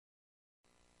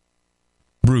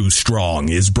Brew Strong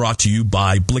is brought to you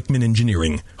by Blickman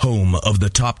Engineering, home of the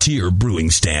top-tier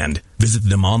brewing stand. Visit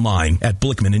them online at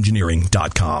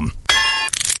blickmanengineering.com.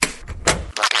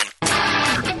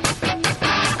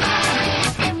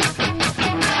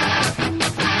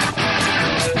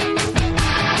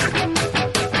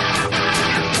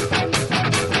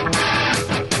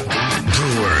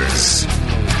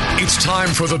 It's time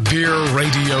for the beer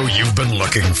radio you've been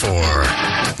looking for.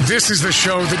 This is the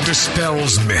show that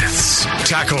dispels myths,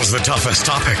 tackles the toughest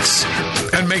topics,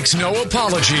 and makes no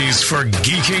apologies for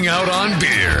geeking out on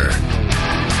beer.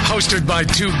 Hosted by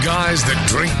two guys that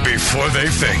drink before they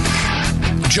think.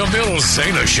 Jamil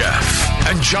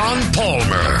Zainasheff and John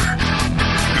Palmer.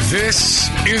 This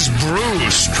is Brew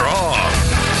Strong.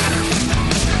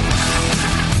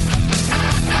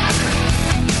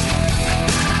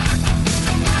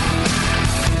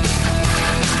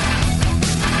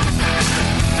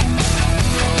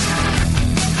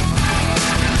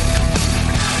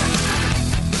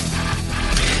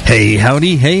 Hey,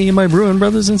 howdy, hey, my brewing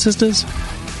brothers and sisters.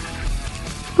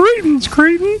 Greetings.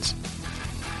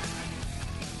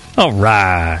 All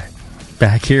right,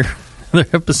 back here, another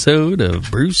episode of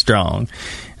Brew Strong,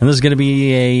 and this is going to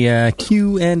be a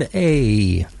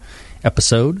Q&A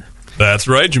episode. That's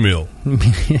right, Jamil.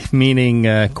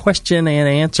 Meaning question and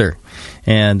answer.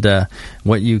 And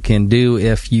what you can do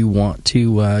if you want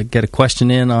to get a question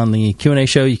in on the Q&A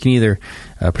show, you can either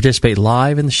participate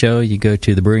live in the show. You go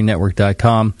to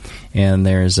thebrewingnetwork.com, and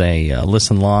there's a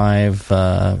listen live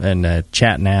and a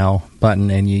chat now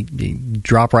button, and you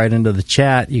drop right into the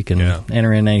chat. You can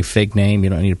enter in a fake name.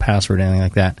 You don't need a password or anything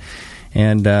like that.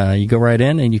 And you go right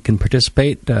in and you can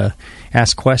participate,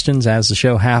 ask questions as the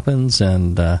show happens,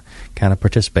 and kind of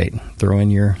participate. Throw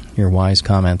in your wise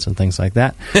comments and things like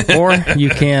that. Or you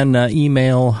can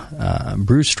email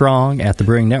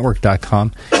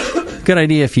brewstrong@thebrewingnetwork.com. Good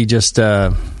idea if you just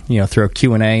throw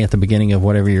Q&A at the beginning of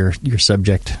whatever your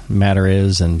subject matter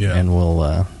is, and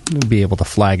we'll be able to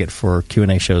flag it for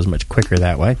Q&A shows much quicker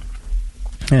that way.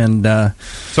 And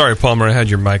sorry, Palmer, I had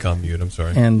your mic on mute. I'm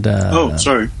sorry. And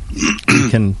sorry.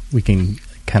 we can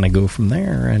kind of go from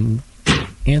there and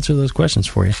answer those questions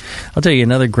for you. I'll tell you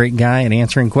another great guy at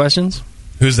answering questions.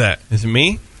 Who's that? Is it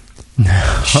me?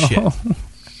 No. Shit.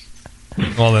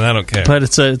 Well, then I don't care. But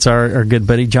it's our good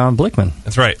buddy John Blickman.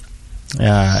 That's right.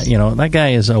 That guy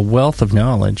is a wealth of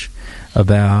knowledge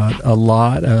about a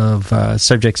lot of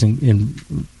subjects in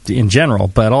general,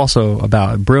 but also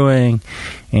about brewing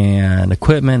and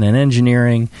equipment and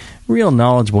engineering. Real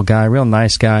knowledgeable guy, real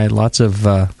nice guy. Lots of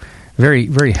very,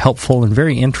 very helpful and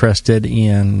very interested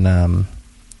in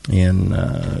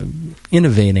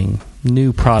innovating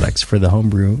new products for the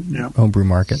homebrew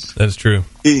market. That's true.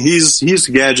 He's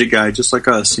a gadget guy, just like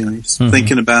us. He's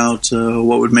thinking about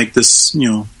what would make this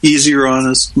easier on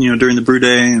us during the brew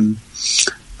day, and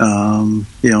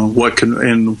what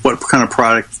kind of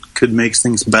product could make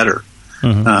things better.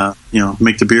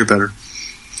 Make the beer better.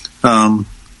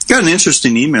 Got an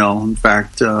interesting email, in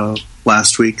fact,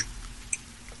 last week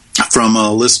from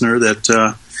a listener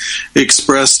that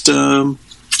expressed,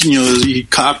 he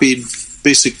copied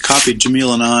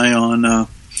Jamil and I on,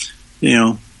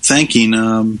 thanking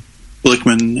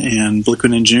Blickman and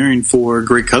Blickman Engineering for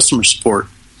great customer support.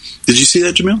 Did you see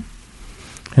that, Jamil?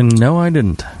 And no, I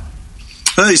didn't.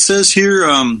 He says here,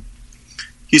 I'm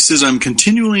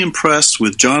continually impressed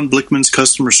with John Blickman's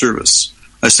customer service.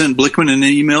 I sent Blickman an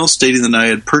email stating that I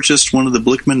had purchased one of the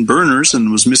Blickman burners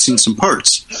and was missing some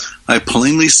parts. I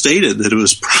plainly stated that it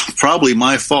was probably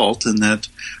my fault and that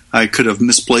I could have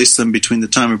misplaced them between the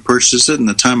time I purchased it and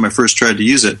the time I first tried to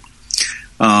use it.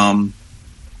 And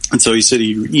so he said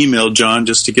he emailed John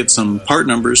just to get some part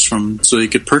numbers so he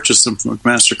could purchase them from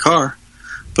McMaster-Carr.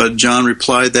 But John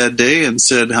replied that day and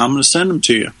said, I'm going to send them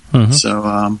to you.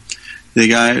 So the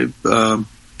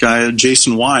guy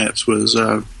Jason Wyatt was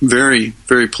very,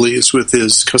 very pleased with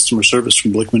his customer service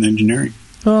from Blickman Engineering.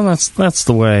 Well, that's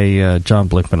the way John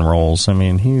Blickman rolls. I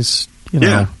mean, he's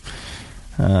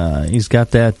he's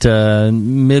got that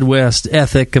Midwest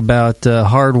ethic about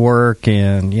hard work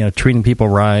and treating people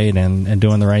right and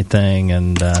doing the right thing,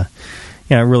 and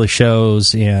it really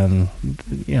shows in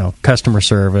customer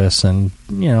service and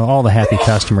all the happy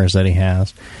customers that he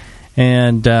has.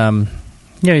 And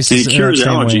he cures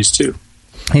allergies too.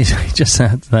 He's just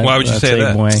that. Why would you say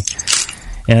that? Way.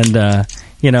 And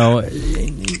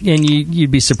and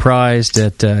you'd be surprised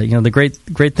at the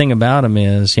great thing about him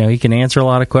is he can answer a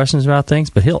lot of questions about things,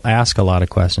 but he'll ask a lot of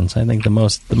questions. I think the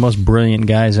most brilliant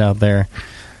guys out there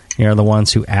are the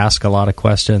ones who ask a lot of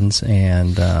questions,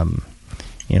 and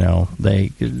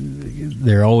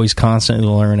they're always constantly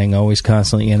learning, always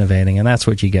constantly innovating, and that's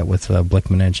what you get with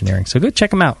Blickman Engineering. So go check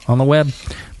them out on the web,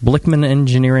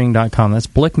 BlickmanEngineering.com. That's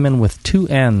Blickman with 2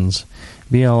 N's,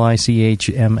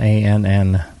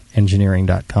 BLICHMANN,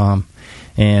 engineering.com.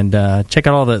 And check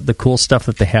out all the cool stuff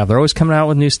that they have. They're always coming out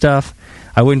with new stuff.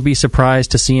 I wouldn't be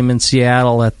surprised to see them in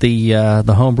Seattle at the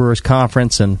Homebrewers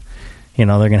Conference, and they're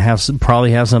going to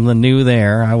probably have something new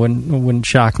there. It wouldn't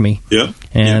shock me. Yeah.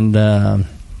 And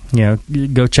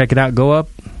go check it out. Go up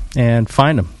and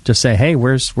find him. Just say, hey,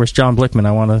 where's John Blickman?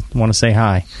 I want to say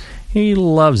hi. He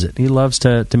loves it. He loves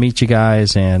to meet you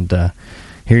guys and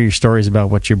hear your stories about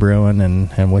what you're brewing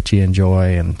and what you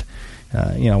enjoy. And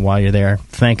while you're there,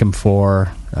 thank him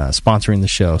for sponsoring the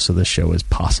show, so this show is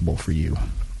possible for you.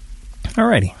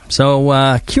 Alrighty,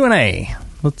 so Q&A.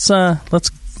 Let's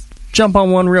jump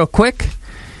on one real quick,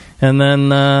 and then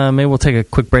maybe we'll take a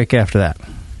quick break after that.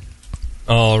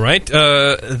 All right.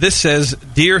 This says,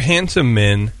 "Dear handsome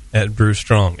men at Brew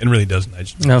Strong." It really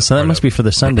doesn't. So that must be for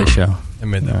the Sunday show. I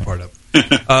made that part up.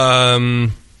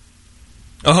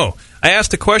 I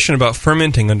asked a question about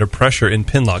fermenting under pressure in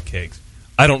pinlock kegs.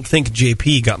 I don't think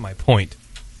JP got my point.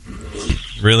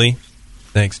 Really?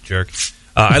 Thanks, jerk.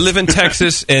 I live in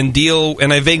Texas and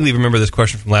I vaguely remember this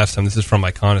question from last time. This is from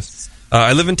Iconis.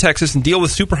 I live in Texas and deal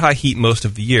with super high heat most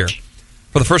of the year.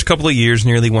 For the first couple of years,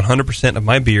 nearly 100% of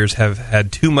my beers have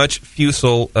had too much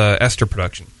fusel ester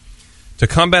production. To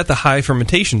combat the high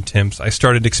fermentation temps, I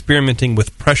started experimenting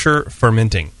with pressure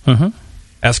fermenting. Mm-hmm.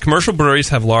 As commercial breweries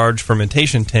have large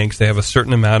fermentation tanks, they have a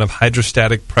certain amount of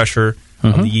hydrostatic pressure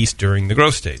on the yeast during the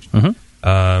growth stage.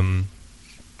 Mm-hmm.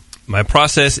 My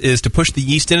process is to push the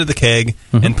yeast into the keg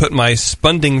and put my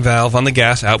spunding valve on the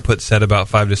gas output set about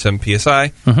 5 to 7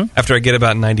 psi. Mm-hmm. After I get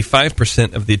about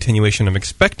 95% of the attenuation I'm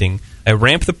expecting, I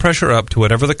ramp the pressure up to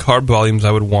whatever the carb volumes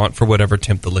I would want for whatever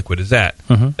temp the liquid is at,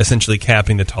 essentially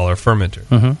capping the taller fermenter.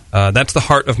 Mm-hmm. That's the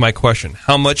heart of my question.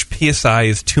 How much psi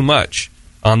is too much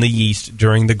on the yeast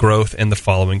during the growth and the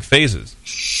following phases?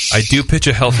 I do pitch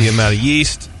a healthy amount of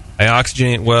yeast. I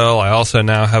oxygenate well. I also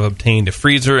now have obtained a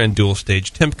freezer and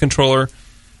dual-stage temp controller.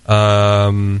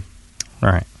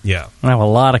 Right. Yeah. I have a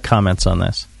lot of comments on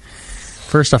this.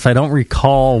 First off, I don't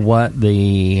recall what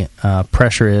the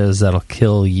pressure is that'll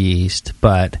kill yeast,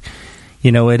 but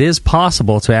it is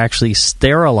possible to actually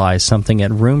sterilize something at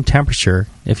room temperature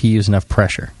if you use enough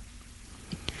pressure.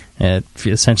 It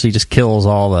essentially just kills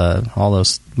all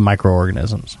those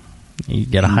microorganisms. You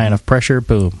get a high enough pressure,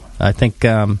 boom. I think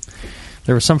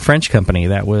there was some French company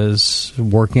that was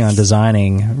working on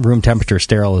designing room temperature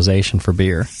sterilization for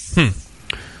beer.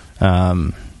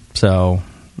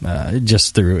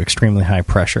 Just through extremely high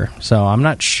pressure. So I'm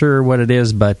not sure what it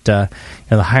is, but the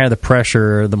higher the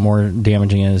pressure, the more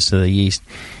damaging it is to the yeast.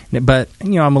 But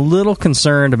I'm a little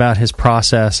concerned about his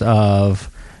process of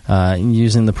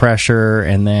using the pressure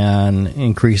and then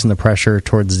increasing the pressure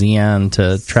towards the end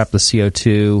to trap the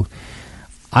CO2.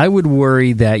 I would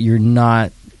worry that you're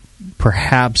not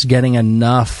perhaps getting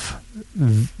enough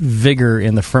vigor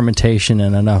in the fermentation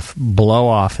and enough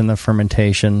blow-off in the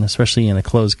fermentation, especially in a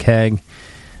closed keg,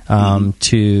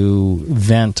 to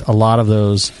vent a lot of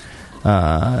those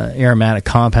aromatic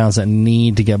compounds that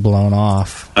need to get blown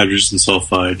off. Hydrogen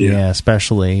sulfide, yeah,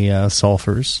 especially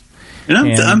sulfurs. And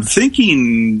I'm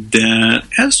thinking that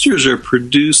esters are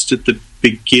produced at the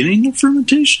beginning of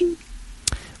fermentation?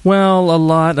 Well, a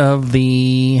lot of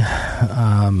the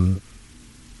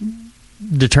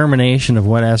determination of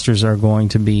what esters are going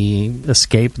to be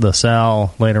escape the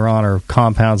cell later on, or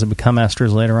compounds that become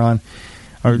esters later on,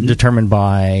 are determined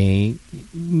by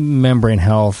membrane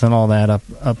health and all that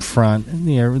up front,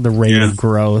 the rate of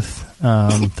growth,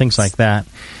 things like that.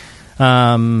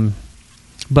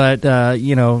 But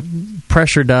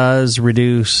pressure does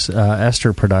reduce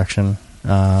ester production.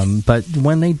 But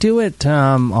when they do it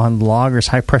on lagers,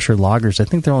 high-pressure lagers, I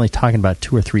think they're only talking about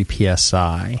 2 or 3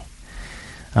 psi.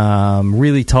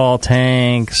 Really tall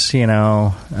tanks, See,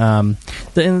 one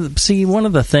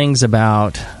of the things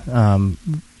about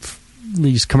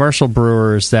these commercial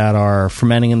brewers that are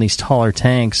fermenting in these taller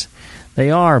tanks,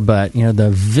 but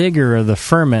the vigor of the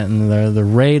ferment and the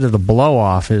rate of the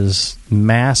blow-off is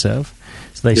massive.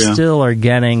 So they still are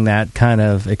getting that kind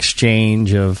of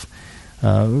exchange of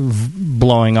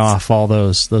blowing off all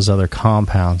those other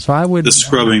compounds. So I would the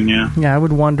scrubbing, I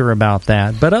would wonder about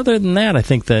that. But other than that, I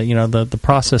think that the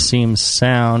process seems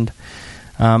sound.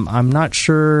 I'm not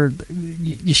sure.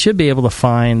 You should be able to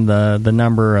find the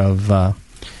number of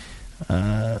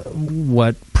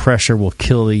what pressure will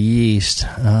kill the yeast.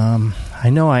 I I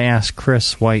know I asked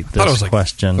Chris White I thought it this was like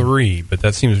question. 3, but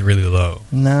that seems really low.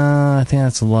 No, I think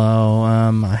that's low.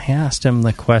 I asked him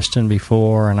the question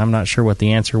before, and I'm not sure what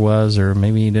the answer was, or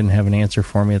maybe he didn't have an answer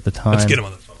for me at the time. Let's get him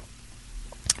on the phone.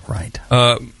 Right.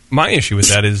 My issue with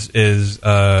that is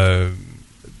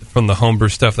from the homebrew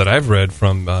stuff that I've read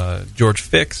from George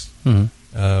Fix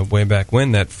way back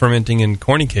when, that fermenting in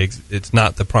corny kegs, it's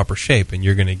not the proper shape, and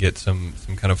you're going to get some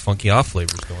kind of funky off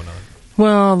flavors going on.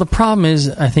 Well, the problem is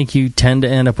I think you tend to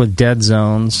end up with dead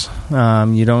zones.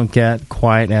 You don't get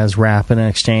quite as rapid an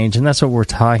exchange, and that's what we're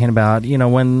talking about. You know,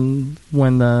 when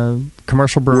the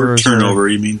commercial brewers turnover,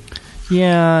 you mean?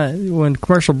 Yeah, when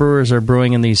commercial brewers are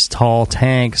brewing in these tall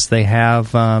tanks, they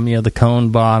have the cone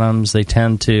bottoms. They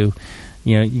tend to,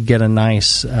 you get a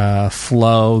nice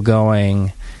flow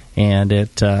going, and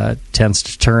it tends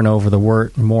to turn over the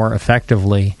wort more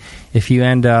effectively. If you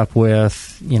end up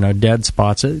with dead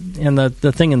spots, and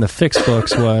the thing in the Fix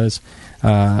books was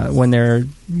when they're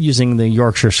using the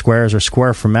Yorkshire squares or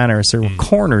square fermenters, there were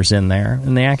corners in there,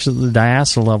 and the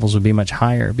diacetyl levels would be much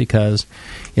higher, because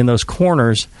in those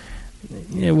corners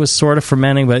it was sort of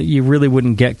fermenting, but you really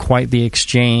wouldn't get quite the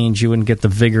exchange. You wouldn't get the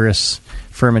vigorous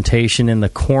fermentation in the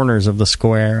corners of the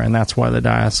square, and that's why the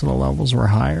diacetyl levels were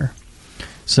higher.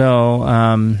 So,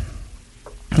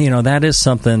 that is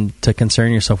something to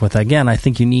concern yourself with. Again, I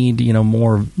think you need,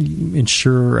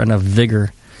 ensure enough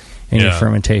vigor in your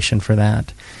fermentation for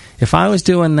that. If I was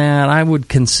doing that, I would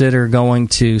consider going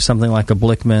to something like a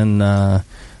Blickman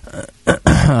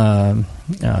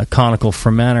conical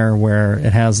fermenter, where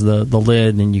it has the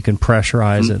lid and you can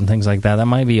pressurize it and things like that. That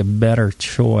might be a better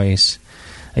choice.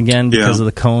 Again, because of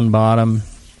the cone bottom.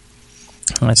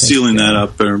 I think, sealing that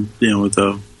up, with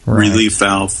a relief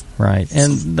valve. Right.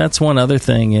 And that's one other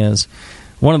thing is,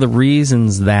 one of the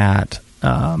reasons that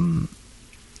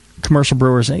commercial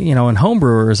brewers, and home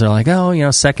brewers are like,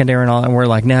 secondary and all that. And we're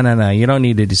like, no, you don't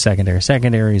need to do secondary.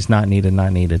 Secondary is not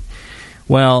needed.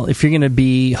 Well, if you're going to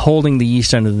be holding the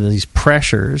yeast under these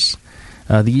pressures,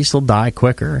 the yeast will die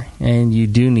quicker, and you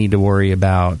do need to worry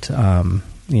about,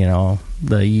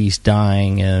 the yeast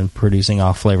dying and producing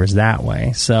off flavors that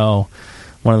way. So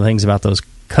one of the things about those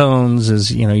cones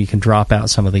is, you can drop out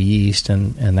some of the yeast,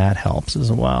 and that helps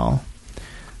as well.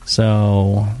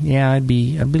 So, yeah, I'd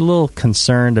be a little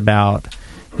concerned about,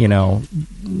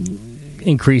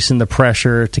 increasing the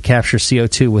pressure to capture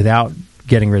CO2 without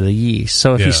getting rid of the yeast.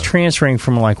 So if he's transferring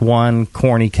from like one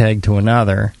corny keg to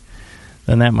another,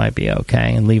 then that might be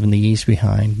okay, and leaving the yeast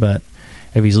behind. But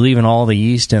if he's leaving all the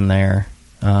yeast in there,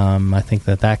 I think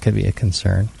that could be a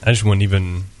concern. I just wouldn't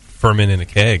even ferment in a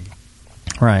keg.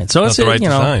 Right. So it's the right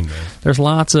design, man. There's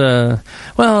lots of,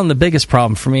 and the biggest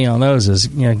problem for me on those is,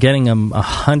 getting them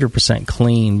 100%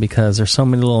 clean, because there's so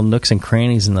many little nooks and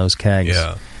crannies in those kegs.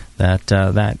 Yeah.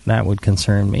 That would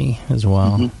concern me as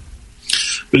well.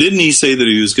 Mm-hmm. But didn't he say that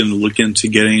he was going to look into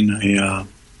getting a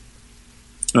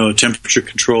temperature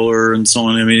controller and so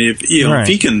on? I mean, if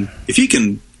he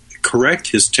can correct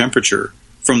his temperature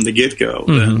from the get-go,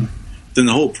 then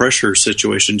the whole pressure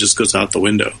situation just goes out the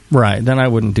window. Right. Then I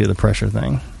wouldn't do the pressure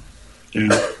thing.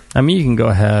 Yeah. I mean, you can go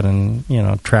ahead and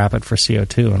trap it for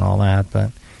CO2 and all that,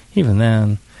 but even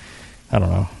then, I don't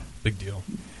know. Big deal.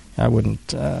 I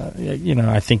wouldn't,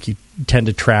 I think you tend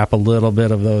to trap a little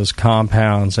bit of those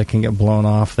compounds that can get blown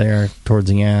off there towards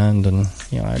the end, and,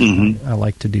 I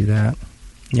like to do that.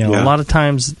 A lot of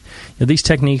times these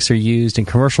techniques are used in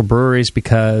commercial breweries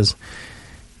because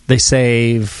they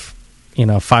save,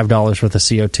 $5 worth of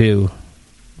CO2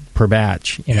 per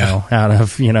batch, out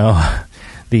of,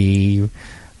 the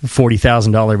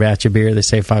 $40,000 batch of beer, they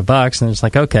save $5, and it's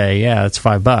like, okay, yeah, it's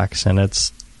 $5, and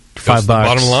it's $5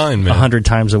 bottom line, man. 100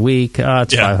 times a week,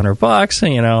 it's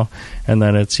 $500, and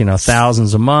then it's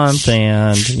thousands a month,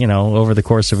 and over the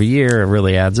course of a year it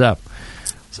really adds up.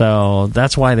 So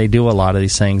that's why they do a lot of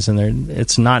these things, and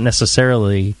it's not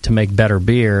necessarily to make better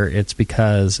beer. It's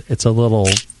because it's a little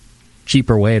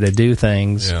cheaper way to do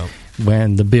things.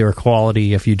 When the beer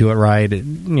quality, if you do it right, it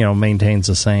maintains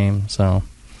the same. So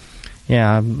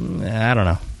I don't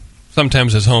know.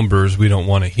 Sometimes as home brewers, we don't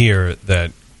want to hear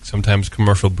that. Sometimes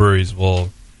commercial breweries will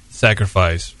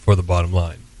sacrifice for the bottom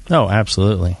line. Oh,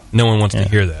 absolutely. No one wants to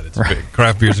hear that. It's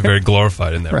craft beers are very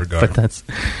glorified in that regard. But that's,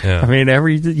 I mean,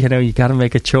 you got to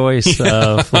make a choice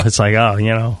of, it's like,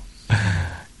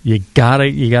 you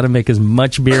gotta make as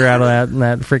much beer out of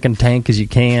that freaking tank as you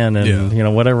can,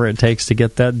 and whatever it takes to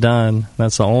get that done.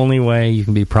 That's the only way you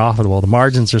can be profitable. The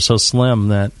margins are so slim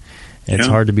that it's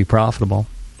hard to be profitable.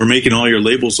 Or making all your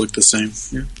labels look the same.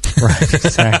 Yeah. Right,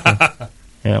 exactly.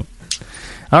 Yep.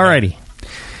 All righty.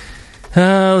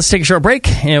 Let's take a short break,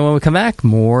 and when we come back,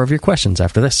 more of your questions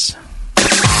after this.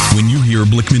 When you hear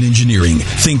Blickman Engineering,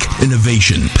 think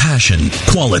innovation, passion,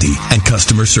 quality, and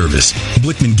customer service.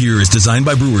 Blickman gear is designed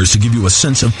by brewers to give you a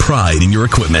sense of pride in your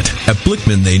equipment. At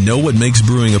Blickman, they know what makes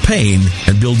brewing a pain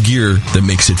and build gear that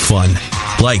makes it fun.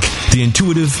 Like the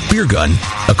intuitive beer gun,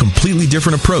 a completely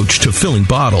different approach to filling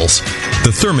bottles.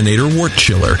 The Therminator Wort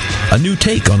Chiller, a new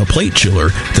take on a plate chiller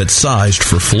that's sized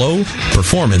for flow,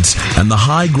 performance, and the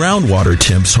high groundwater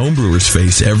temps homebrewers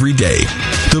face every day.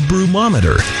 The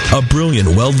Brewmometer, a brilliant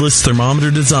weldless thermometer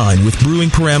design with brewing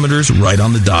parameters right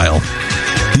on the dial.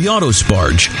 The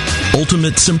Autosparge,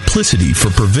 ultimate simplicity for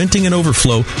preventing an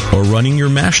overflow or running your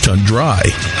mash tun dry.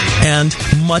 And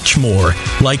much more,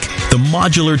 like the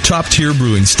modular top-tier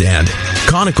brewing stand,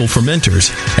 conical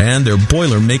fermenters, and their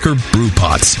Boilermaker brew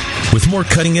pots. With more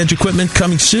cutting-edge equipment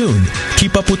coming soon,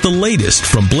 keep up with the latest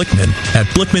from Blickman at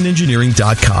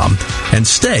blickmanengineering.com and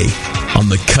stay on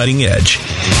the cutting edge.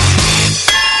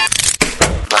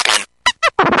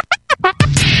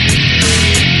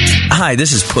 Hi,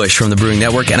 this is Push from the Brewing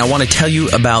Network, and I want to tell you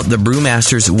about the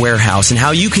Brewmaster's Warehouse and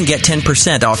how you can get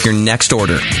 10% off your next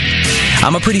order.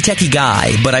 I'm a pretty techie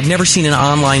guy, but I've never seen an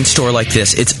online store like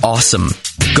this. It's awesome.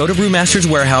 Go to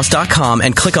brewmasterswarehouse.com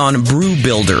and click on Brew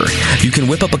Builder. You can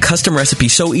whip up a custom recipe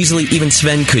so easily even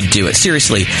Sven could do it.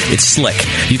 Seriously, it's slick.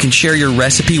 You can share your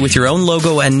recipe with your own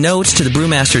logo and notes to the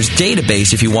Brewmaster's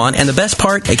database if you want, and the best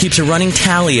part, it keeps a running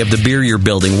tally of the beer you're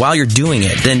building while you're doing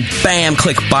it. Then, bam,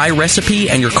 click Buy Recipe,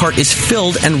 and your cart is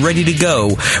filled and ready to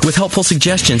go with helpful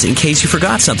suggestions in case you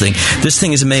forgot something. This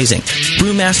thing is amazing.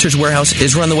 Brewmaster's Warehouse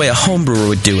is run the way a home brewer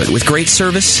would do it, with great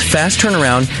service, fast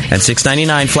turnaround, and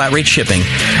 $6.99 flat rate shipping.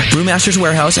 Brewmaster's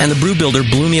Warehouse and the Brew Builder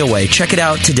blew me away. Check it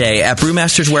out today at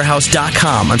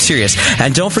brewmasterswarehouse.com. I'm serious.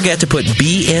 And don't forget to put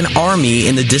BNARMY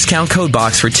in the discount code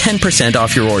box for 10%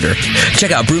 off your order. Check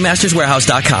out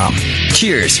brewmasterswarehouse.com.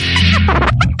 Cheers. A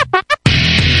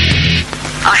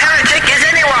heretic is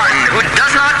anyone who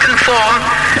does not conform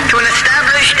to an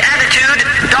established attitude,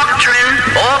 doctrine,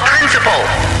 or principle.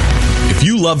 If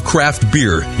you love craft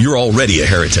beer, you're already a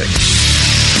heretic.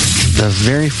 The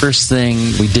very first thing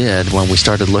we did when we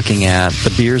started looking at the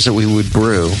beers that we would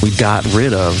brew, we got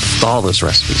rid of all those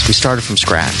recipes. We started from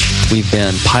scratch. We've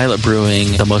been pilot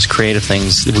brewing the most creative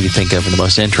things that we could think of and the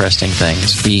most interesting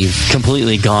things. We've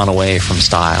completely gone away from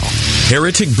style.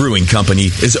 Heretic Brewing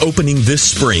Company is opening this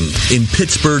spring in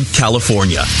Pittsburgh,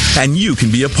 California, and you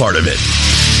can be a part of it.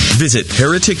 Visit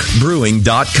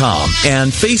hereticbrewing.com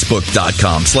and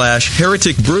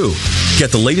facebook.com/hereticbrew.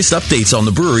 Get the latest updates on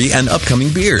the brewery and upcoming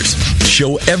beers.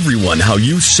 Show everyone how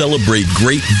you celebrate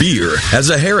great beer as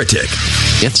a heretic.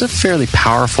 It's a fairly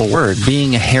powerful word.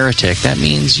 Being a heretic, that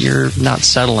means you're not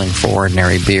settling for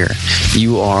ordinary beer.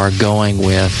 You are going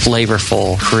with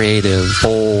flavorful, creative,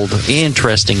 bold,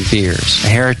 interesting beers. A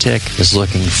heretic is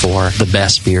looking for the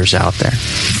best beers out there.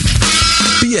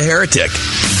 Be a heretic.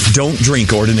 Don't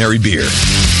drink ordinary beer.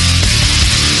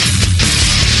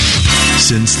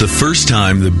 Since the first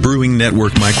time the Brewing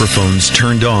Network microphones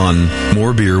turned on,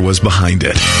 More Beer was behind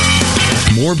it.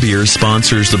 More Beer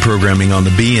sponsors the programming on the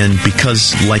BN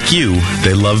because, like you,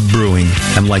 they love brewing.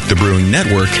 And like the Brewing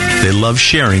Network, they love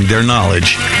sharing their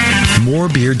knowledge.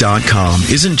 Morebeer.com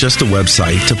isn't just a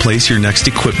website to place your next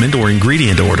equipment or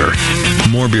ingredient order.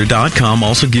 Morebeer.com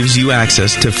also gives you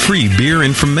access to free beer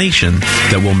information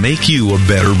that will make you a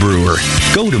better brewer.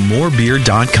 Go to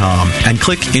morebeer.com and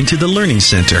click into the Learning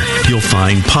Center. You'll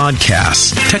find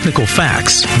podcasts, technical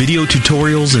facts, video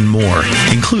tutorials, and more,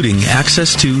 including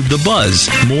access to The Buzz,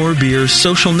 More Beer's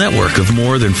social network of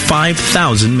more than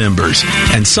 5,000 members.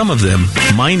 And some of them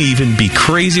might even be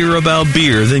crazier about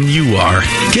beer than you are.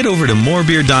 Get over to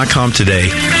morebeer.com today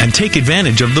and take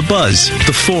advantage of The Buzz,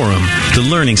 the forum, the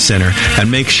Learning Center, and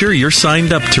make sure you're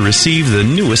signed up to receive the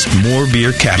newest More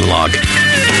Beer catalog.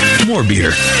 More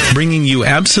Beer, bringing you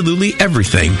absolutely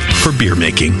everything for beer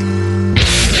making.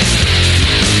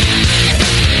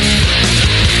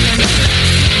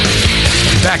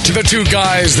 Back to the two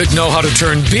guys that know how to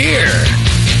turn beer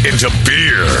into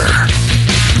beer.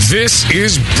 This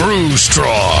is Brew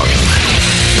Strong.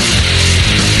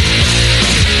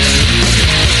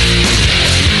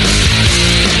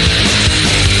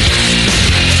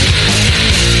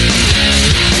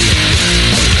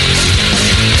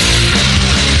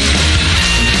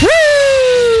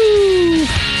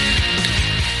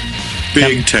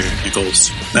 Big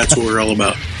technicals. That's what we're all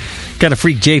about. Got to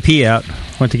freak JP out.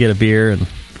 Went to get a beer and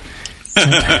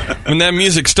when that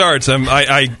music starts,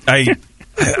 I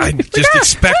just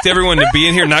expect everyone to be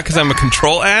in here, not because I'm a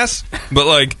control ass, but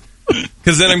like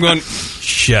because then I'm going,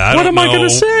 shit, what am I going to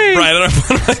say? Right, I don't know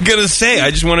what am I going to say.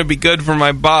 I just want to be good for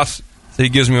my boss, so he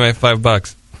gives me my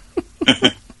 $5.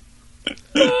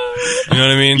 You know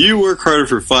what I mean? You work harder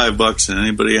for $5 than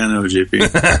anybody I know,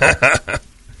 JP.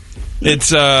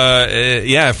 It's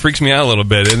it freaks me out a little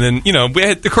bit. And then we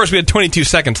had 22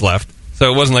 seconds left,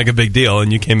 so it wasn't like a big deal.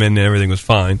 And you came in and everything was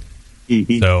fine.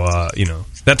 Mm-hmm. So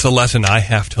that's a lesson I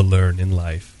have to learn in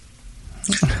life.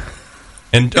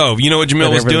 And you know what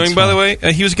Jamil was doing, by the way?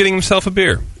 He was getting himself a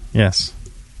beer. Yes.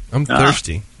 I'm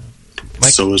thirsty.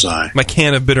 So was I. My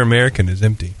can of Bitter American is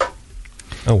empty.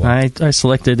 Oh wow! I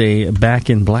selected a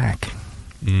Back in Black,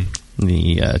 the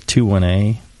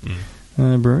 2-1A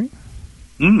brewery.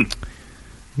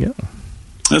 Yeah,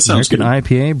 that sounds American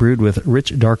good. IPA brewed with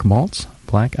rich dark malts.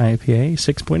 Black IPA,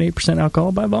 6.8%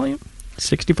 alcohol by volume,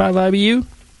 65 IBU.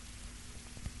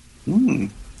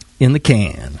 In the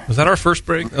can. Was that our first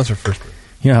break? That was our first break.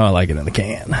 You know how I like it in the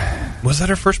can. Was that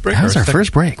our first break? That was our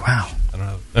first break. Wow. I don't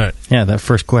know. All right. Yeah, that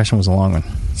first question was a long one.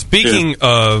 Speaking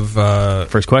of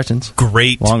first questions,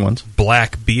 great long ones,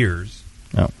 black beers.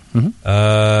 Oh.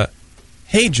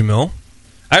 Hey Jamil,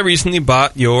 I recently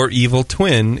bought your Evil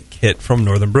Twin kit from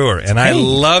Northern Brewer, and I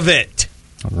love it.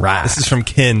 Right. This is from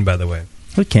Ken, by the way.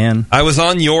 We can. I was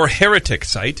on your Heretic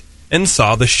site and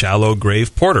saw the Shallow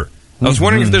Grave Porter. I was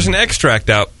wondering if there's an extract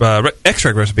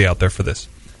recipe out there for this.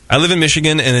 I live in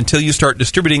Michigan, and until you start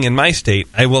distributing in my state,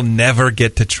 I will never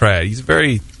get to try it. He's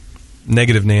very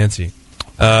negative Nancy.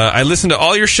 I listen to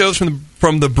all your shows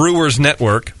from the Brewers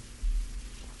Network.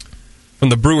 From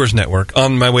the Brewers Network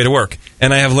on my way to work,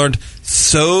 and I have learned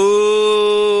so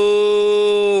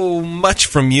much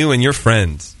from you and your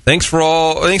friends. Thanks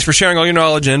for sharing all your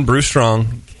knowledge and brew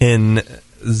strong,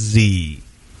 Kinsey.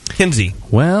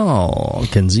 Well,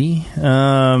 Kinsey,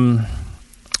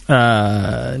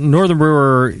 Northern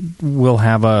Brewer will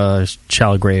have a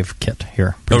Shallow Grave kit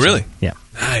here. Oh, really? Yeah.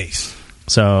 Nice.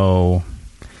 So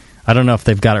I don't know if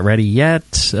they've got it ready yet.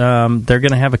 They're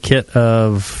going to have a kit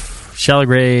of Shallow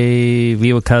Grave,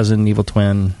 Evil Cousin, Evil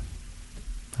Twin,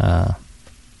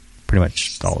 pretty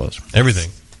much all those. Everything.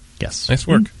 Yes. Nice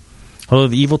work. Although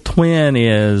the Evil Twin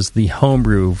is the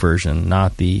homebrew version,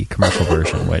 not the commercial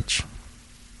version, which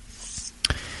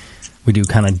we do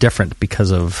kind of different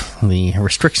because of the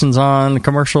restrictions on the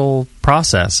commercial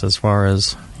process as far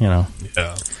as, Yeah.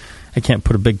 I can't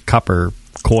put a big copper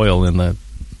coil in the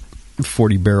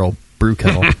 40-barrel brew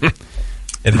kettle.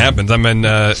 It happens. I'm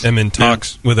in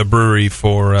talks with a brewery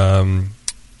for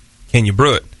Can You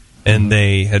Brew It? And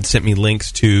they had sent me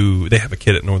links to... They have a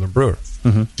kit at Northern Brewer.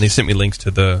 And they sent me links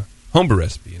to the homebrew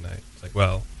recipe. And I was like,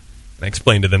 well... And I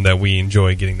explained to them that we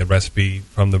enjoy getting the recipe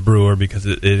from the brewer because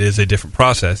it is a different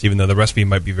process. Even though the recipe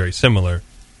might be very similar,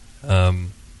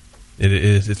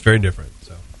 it's very different.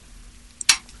 So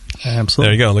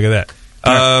Absolutely. There you go. Look at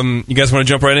that. You guys want to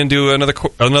jump right into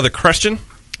another question?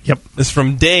 Yep. This is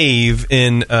from Dave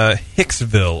in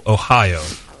Hicksville, Ohio.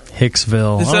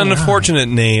 Hicksville. It's an unfortunate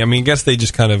name. I mean, I guess they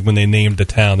just kind of, when they named the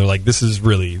town, they're like, this is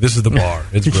the bar.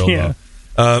 It's real low.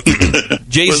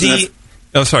 JC.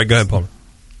 Oh, sorry. Go ahead, Palmer.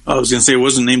 I was going to say it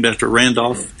wasn't named after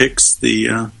Randolph Hicks,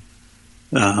 the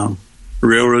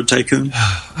railroad tycoon.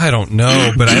 I don't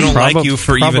know, but I don't like you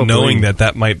for probably. Even knowing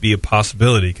that might be a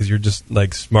possibility because you're just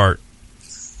like smart.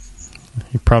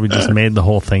 You probably just made the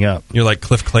whole thing up. You're like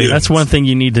Cliff Clavin. That's one thing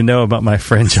you need to know about my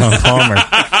friend John Palmer.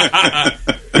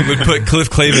 He would put Cliff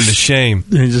Clavin to shame.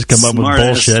 He just come up with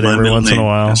bullshit every once in a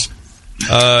while. Yes.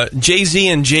 JZ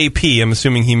and JP, I'm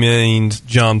assuming he means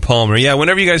John Palmer. Yeah,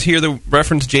 whenever you guys hear the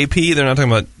reference JP, they're not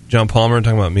talking about John Palmer, they're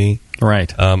talking about me.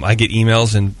 Right. I get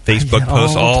emails and Facebook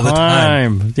posts all the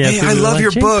time. Yeah, hey, I love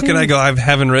your book. And I go, I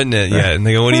haven't written it yet. And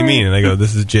they go, what do you mean? And I go,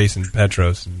 this is Jason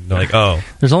Petros. And they're like, oh.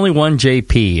 There's only one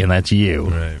JP, and that's you.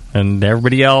 Right. And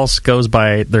everybody else goes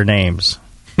by their names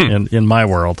in my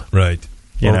world. Right.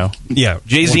 You know? Yeah,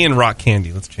 Jay-Z and Rock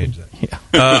Candy. Let's change that.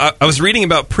 Yeah. I was reading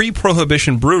about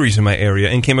pre-prohibition breweries in my area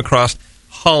and came across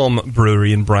Halm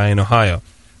Brewery in Bryan, Ohio.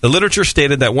 The literature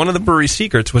stated that one of the brewery's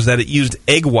secrets was that it used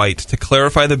egg white to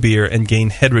clarify the beer and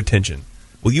gain head retention.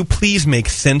 Will you please make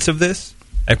sense of this?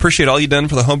 I appreciate all you've done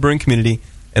for the home brewing community,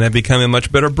 and I've become a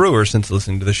much better brewer since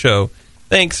listening to the show.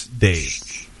 Thanks,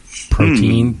 Dave.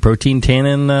 Protein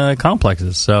tannin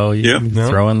complexes. So you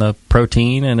throw in the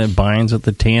protein, and it binds with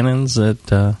the tannins.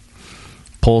 It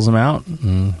pulls them out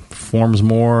and forms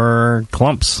more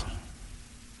clumps.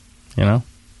 You know,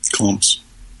 Clumps.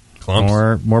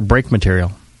 More break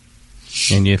material.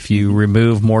 And if you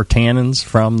remove more tannins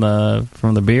from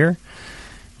the beer,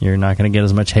 you're not going to get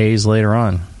as much haze later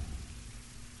on.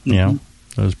 You know,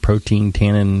 those protein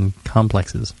tannin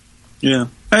complexes. Yeah,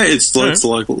 it's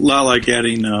like a lot like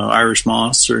adding Irish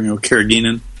moss or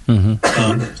carrageenan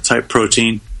type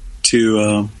protein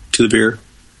to the beer.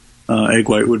 Egg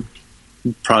white would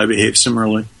probably behave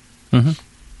similarly. Mm-hmm.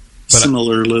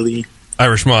 Similarly.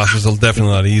 Irish moss is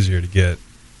definitely a lot easier to get.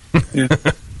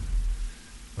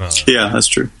 Yeah, that's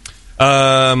true.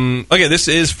 Okay, this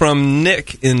is from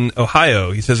Nick in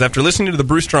Ohio. He says, after listening to the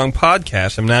Brew Strong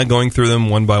podcast, I'm now going through them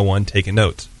one by one, taking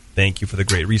notes. Thank you for the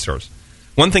great resource.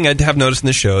 One thing I have noticed in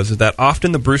the shows is that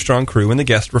often the Brew Strong crew and the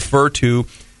guests refer to,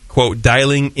 quote,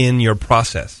 dialing in your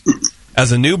process.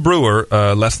 As a new brewer,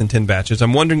 less than 10 batches,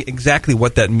 I'm wondering exactly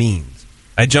what that means.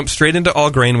 I jump straight into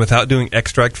all grain without doing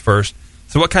extract first,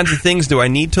 so what kinds of things do I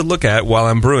need to look at while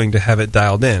I'm brewing to have it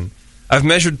dialed in? I've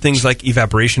measured things like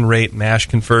evaporation rate, mash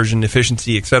conversion,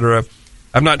 efficiency, etc.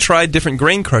 I've not tried different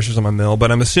grain crushers on my mill,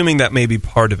 but I'm assuming that may be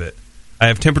part of it. I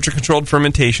have temperature-controlled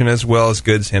fermentation as well as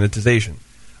good sanitization.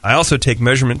 I also take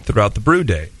measurement throughout the brew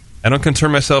day. I don't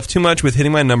concern myself too much with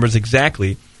hitting my numbers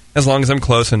exactly, as long as I'm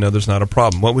close and know there's not a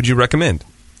problem. What would you recommend?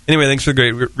 Anyway, thanks for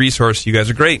the great resource. You guys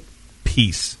are great.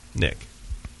 Peace, Nick.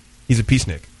 He's a peace,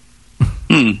 Nick.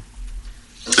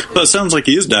 Well, it sounds like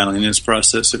he is dialing in his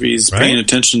process if he's paying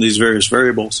attention to these various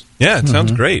variables. Yeah, it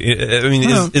sounds great. I mean,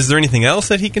 is there anything else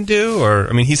that he can do? Or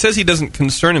I mean, he says he doesn't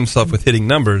concern himself with hitting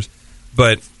numbers,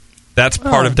 but that's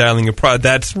part of dialing a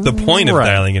that's the point of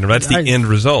dialing in. That's the end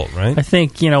result, right? I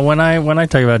think, when I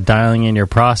talk about dialing in your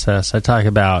process, I talk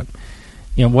about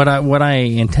what I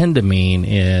intend to mean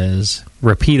is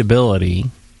repeatability.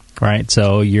 Right,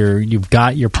 so you've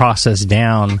got your process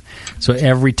down. So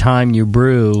every time you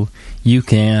brew, you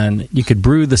could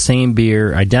brew the same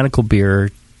beer, identical beer,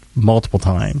 multiple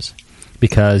times,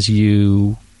 because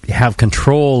you have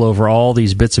control over all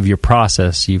these bits of your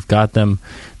process. You've got them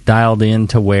dialed in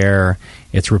to where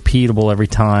it's repeatable every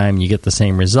time. You get the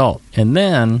same result, and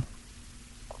then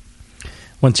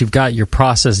once you've got your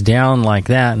process down like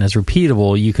that and it's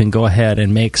repeatable, you can go ahead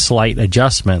and make slight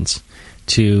adjustments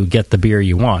to get the beer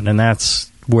you want, and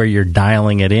that's where you're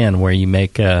dialing it in. Where you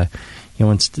make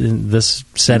this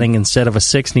setting instead of a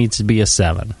 6 needs to be a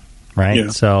 7, right? Yeah.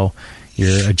 So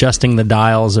you're adjusting the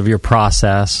dials of your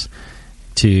process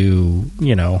to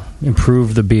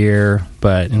improve the beer,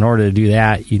 but in order to do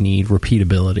that, you need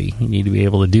repeatability. You need to be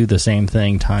able to do the same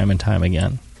thing time and time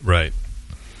again. Right,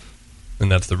 and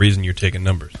that's the reason you're taking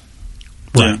numbers.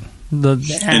 Right.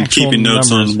 And keeping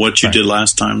notes on what you did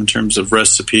last time in terms of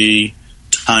recipe,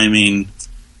 timing,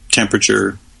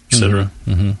 temperature, etc.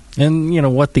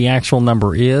 And what the actual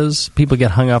number is. People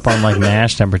get hung up on like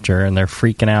mash temperature, and they're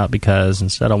freaking out because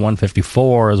instead of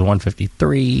 154 is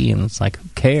 153, and it's like, who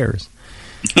cares?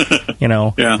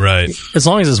 Yeah, right. As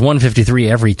long as it's 153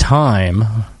 every time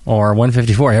or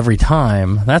 154 every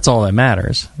time, that's all that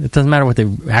matters. It doesn't matter what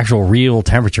the actual real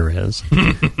temperature is.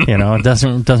 It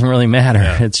doesn't really matter.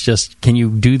 Yeah. It's just, can you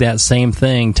do that same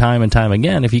thing time and time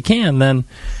again? If you can, then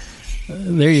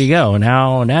there you go.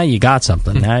 Now you got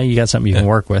something. Now you got something you can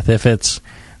work with. If it's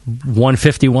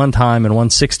 150 one time and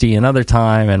 160 another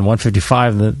time and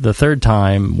 155 the third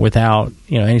time without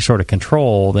any sort of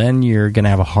control, then you're going to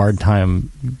have a hard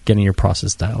time getting your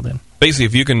process dialed in. Basically,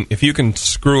 if you can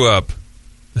screw up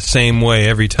the same way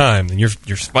every time, then you're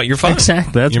fine.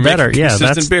 Exactly, that's better. Yeah,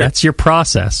 that's your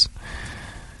process.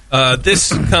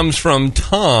 This comes from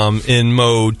Tom in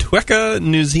Motueka,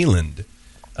 New Zealand.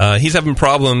 He's having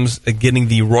problems getting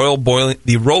the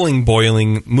rolling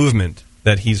boiling movement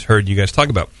that he's heard you guys talk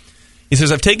about. He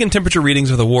says, I've taken temperature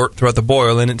readings of the wort throughout the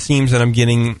boil, and it seems that I'm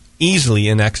getting easily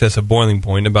in excess of boiling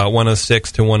point, about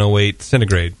 106 to 108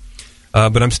 centigrade.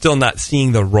 But I'm still not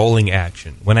seeing the rolling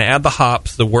action. When I add the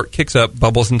hops, the wort kicks up,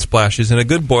 bubbles and splashes in a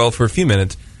good boil for a few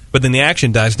minutes, but then the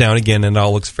action dies down again and it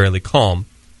all looks fairly calm.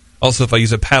 Also, if I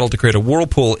use a paddle to create a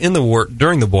whirlpool in the wort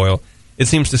during the boil, it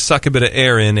seems to suck a bit of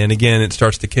air in, and again it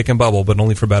starts to kick and bubble, but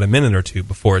only for about a minute or two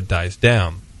before it dies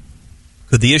down.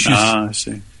 Could the issue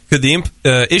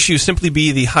simply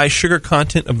be the high sugar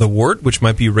content of the wort, which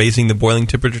might be raising the boiling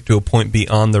temperature to a point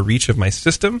beyond the reach of my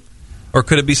system? Or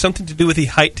could it be something to do with the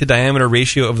height to diameter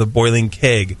ratio of the boiling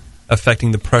keg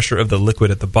affecting the pressure of the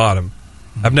liquid at the bottom?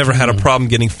 I've never had a problem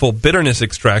getting full bitterness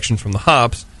extraction from the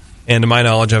hops, and to my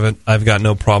knowledge, I've got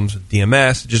no problems with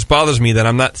DMS. It just bothers me that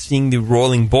I'm not seeing the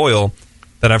rolling boil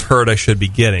that I've heard I should be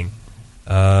getting.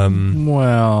 He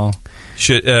goes,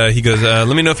 let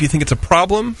me know if you think it's a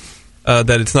problem,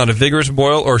 that it's not a vigorous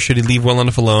boil, or should he leave well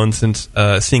enough alone since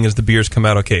seeing as the beers come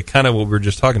out okay? Kind of what we were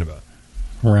just talking about.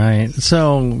 Right.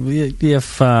 So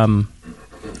if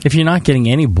you're not getting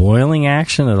any boiling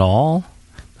action at all,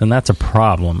 then that's a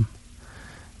problem.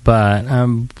 But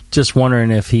I'm just wondering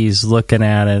if he's looking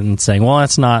at it and saying, well,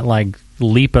 it's not like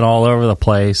leaping all over the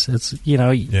place. It's,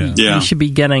 you should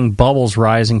be getting bubbles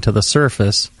rising to the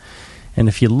surface. And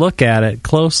if you look at it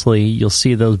closely, you'll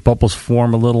see those bubbles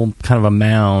form a little kind of a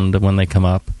mound when they come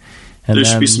up. And there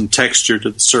should be some texture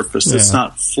to the surface. Yeah. It's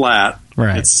not flat.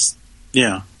 Right. It's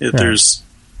There's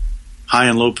high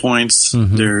and low points.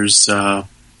 Mm-hmm.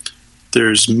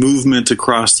 There's movement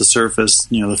across the surface.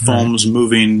 The foam's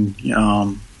moving.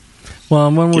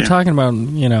 Well, when we're talking about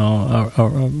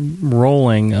a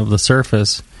rolling of the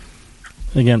surface,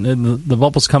 again, the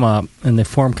bubbles come up and they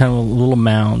form kind of a little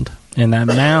mound, and that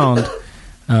mound,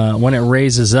 when it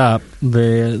raises up,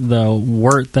 the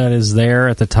wort that is there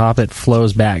at the top, it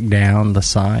flows back down the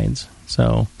sides.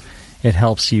 So it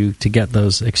helps you to get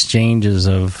those exchanges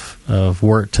of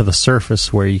wort to the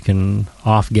surface where you can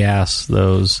off-gas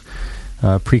those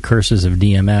precursors of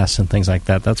DMS and things like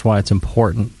that. That's why it's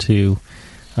important to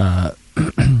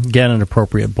get an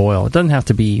appropriate boil. It doesn't have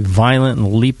to be violent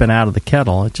and leaping out of the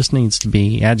kettle. It just needs to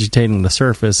be agitating the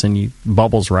surface and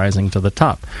bubbles rising to the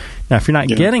top. Now, if you're not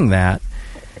getting that,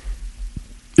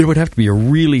 it would have to be a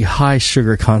really high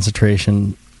sugar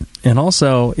concentration. And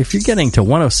also, if you're getting to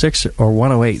 106 or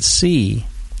 108 C,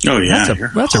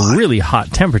 that's a really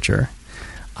hot temperature.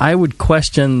 I would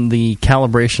question the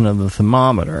calibration of the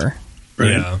thermometer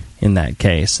in that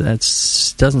case. That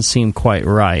doesn't seem quite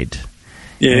right.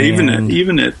 Yeah, even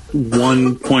at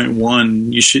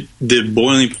 1.1, the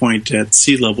boiling point at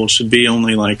sea level should be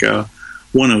only like a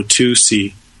 102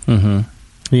 C. Mm-hmm.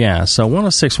 Yeah, so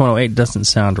 106, 108 doesn't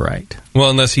sound right.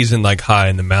 Well, unless he's in high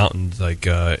in the mountains, well,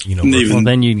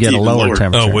 then you'd get a lower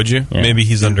temperature. Oh, would you? Yeah. Maybe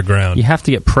he's underground. You have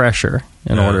to get pressure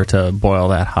in order to boil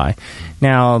that high.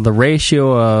 Now, the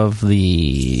ratio of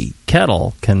the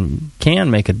kettle can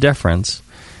make a difference.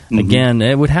 Mm-hmm. Again,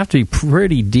 it would have to be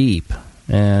pretty deep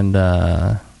and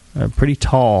pretty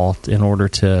tall in order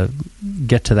to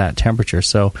get to that temperature.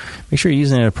 So make sure you're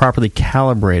using a properly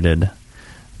calibrated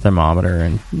thermometer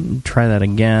and try that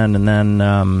again. And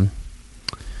then,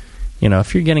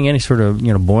 if you're getting any sort of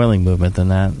boiling movement, then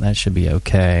that should be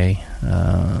okay.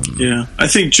 I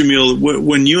think, Jamil,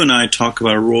 when you and I talk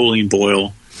about a rolling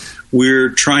boil, we're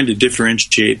trying to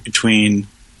differentiate between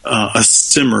a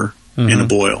simmer and a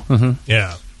boil. Mm-hmm.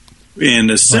 Yeah.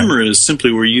 And a simmer is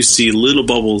simply where you see little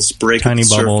bubbles break tiny at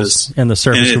the bubbles, surface, and the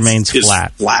surface remains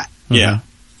flat. Flat, mm-hmm. Yeah,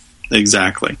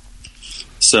 exactly.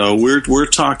 So we're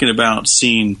talking about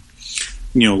seeing,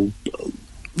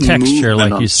 texture,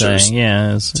 like you say.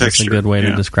 Yeah, it's a good way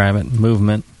to describe it.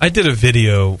 Movement. I did a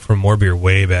video for More Beer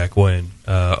way back when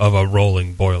of a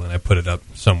rolling boil, and I put it up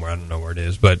somewhere. I don't know where it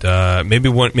is, but maybe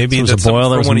so that's a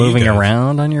boil that was moving around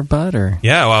around on your butt, or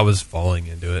I was falling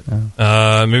into it.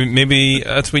 Oh. Maybe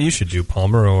that's what you should do,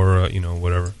 Palmer, or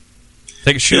whatever.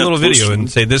 Shoot a little video and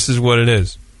say this is what it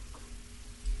is.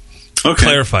 Okay.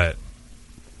 Clarify it.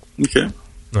 Okay.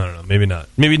 I don't know. Maybe not.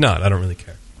 Maybe not. I don't really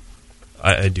care.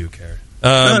 I do care.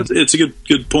 It's a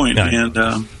good point, and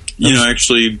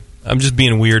actually, I'm just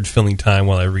being weird, filling time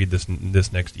while I read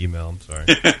this next email. I'm sorry.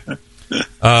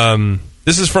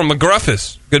 This is from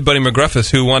McGruffus, good buddy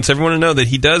McGruffus, who wants everyone to know that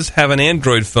he does have an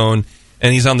Android phone,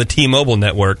 and he's on the T-Mobile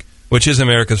network, which is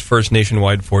America's first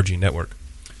nationwide 4G network.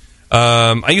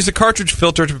 I use a cartridge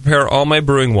filter to prepare all my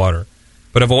brewing water,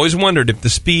 but I've always wondered if the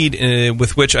speed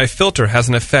with which I filter has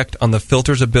an effect on the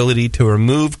filter's ability to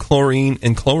remove chlorine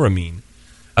and chloramine.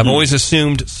 I've always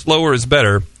assumed slower is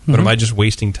better, but am I just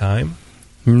wasting time?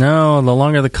 No, the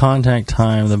longer the contact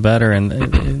time, the better. And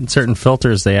in certain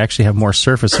filters, they actually have more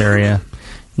surface area.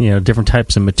 Different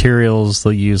types of materials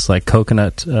they'll use, like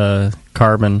coconut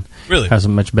carbon, really has a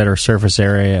much better surface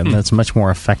area, and that's much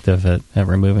more effective at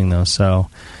removing those. So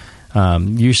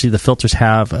usually the filters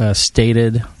have a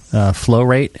stated flow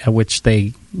rate at which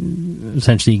they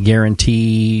essentially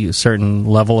guarantee a certain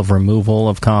level of removal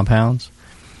of compounds.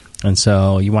 And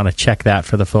so you want to check that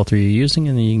for the filter you're using,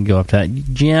 and then you can go up to that.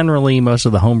 Generally, most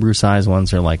of the homebrew size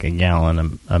ones are like a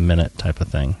gallon a minute type of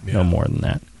thing, no more than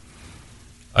that.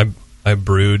 I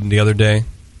brewed the other day,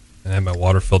 and I had my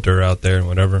water filter out there and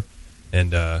whatever,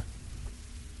 and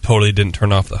totally didn't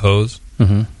turn off the hose.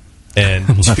 Mm-hmm.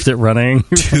 And left it running.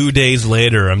 2 days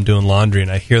later, I'm doing laundry,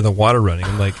 and I hear the water running.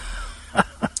 I'm like,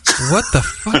 what the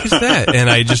fuck is that? And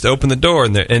I just opened the door,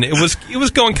 and it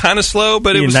was going kind of slow,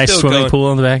 but it was nice still swimming going.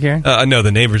 Pool in the backyard? No,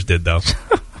 the neighbors did though.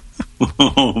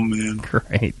 Oh man,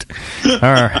 great! All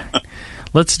right,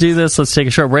 let's do this. Let's take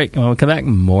a short break, and when we come back,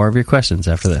 more of your questions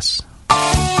after this.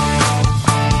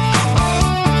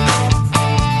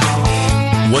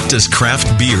 What does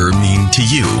craft beer mean to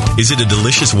you? Is it a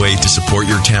delicious way to support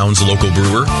your town's local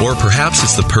brewer? Or perhaps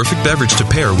it's the perfect beverage to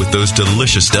pair with those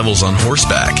delicious devils on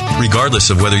horseback? Regardless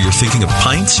of whether you're thinking of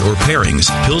pints or pairings,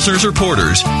 pilsners or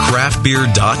porters,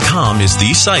 craftbeer.com is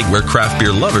the site where craft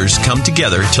beer lovers come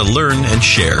together to learn and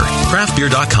share.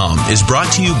 Craftbeer.com is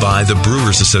brought to you by the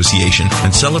Brewers Association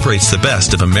and celebrates the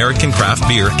best of American craft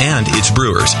beer and its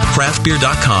brewers.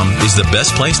 Craftbeer.com is the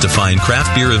best place to find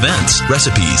craft beer events,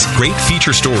 recipes, great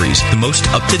feature stories, the most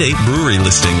up-to-date brewery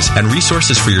listings, and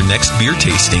resources for your next beer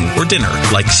tasting or dinner,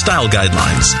 like style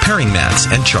guidelines, pairing mats,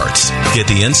 and charts. Get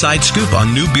the inside scoop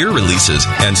on new beer releases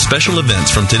and special events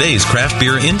from today's craft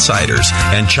beer insiders,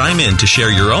 and chime in to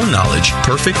share your own knowledge,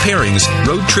 perfect pairings,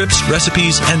 road trips,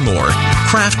 recipes, and more.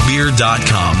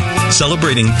 Craftbeer.com,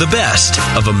 celebrating the best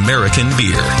of American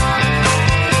beer.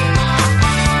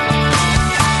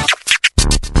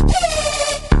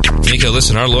 Nico,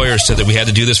 listen, our lawyers said that we had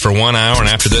to do this for 1 hour, and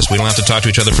after this, we don't have to talk to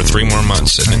each other for 3 more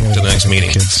months to the next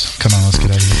meeting. Kids, come on, let's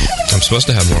get out of here. I'm supposed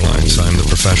to have more lines. I'm the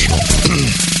professional.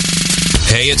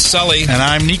 Hey, it's Sully. And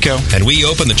I'm Nico. And we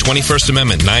opened the 21st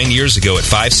Amendment 9 years ago at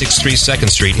 563 2nd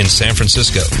Street in San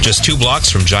Francisco, just 2 blocks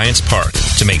from Giants Park,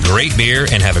 to make great beer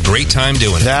and have a great time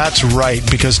doing it. That's right,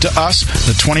 because to us,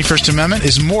 the 21st Amendment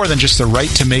is more than just the right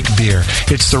to make beer.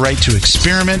 It's the right to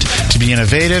experiment, to be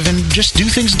innovative, and just do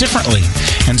things differently.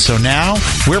 And so now,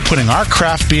 we're putting our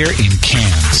craft beer in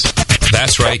cans.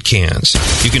 That's right, cans.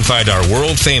 You can find our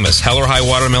world-famous Hell or High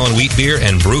Watermelon Wheat Beer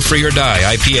and Brew Free or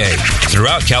Die IPA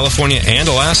throughout California and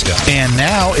Alaska. And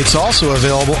now it's also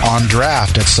available on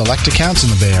draft at select accounts in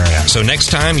the Bay Area. So next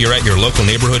time you're at your local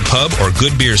neighborhood pub or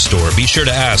good beer store, be sure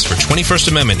to ask for 21st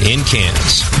Amendment in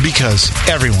cans. Because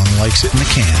everyone likes it in a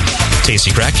can.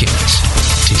 Tasty crack cans.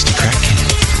 Tasty crack can.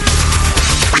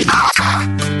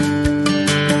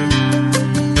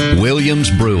 Williams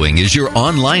Brewing is your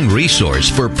online resource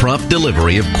for prompt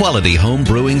delivery of quality home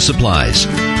brewing supplies.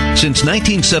 Since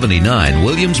 1979,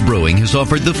 Williams Brewing has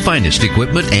offered the finest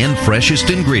equipment and freshest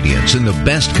ingredients and the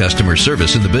best customer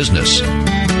service in the business.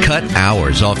 Cut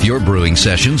hours off your brewing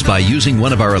sessions by using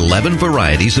one of our 11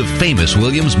 varieties of famous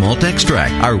Williams malt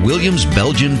extract. Our Williams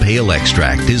Belgian Pale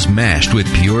Extract is mashed with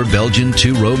pure Belgian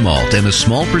 2-row malt and a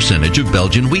small percentage of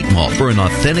Belgian wheat malt for an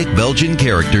authentic Belgian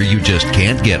character you just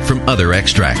can't get from other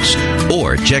extracts.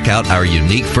 Or check out our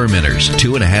unique fermenters,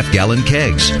 2.5-gallon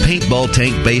kegs, paintball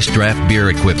tank-based draft beer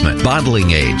equipment,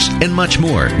 bottling aids, and much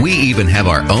more. We even have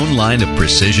our own line of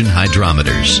precision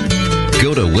hydrometers.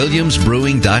 Go to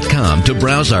WilliamsBrewing.com to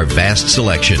browse our vast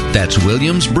selection. That's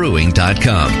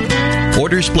WilliamsBrewing.com.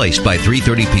 Orders placed by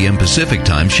 3:30 p.m. Pacific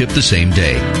Time ship the same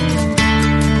day.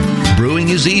 Brewing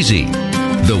is easy.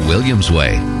 The Williams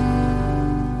way.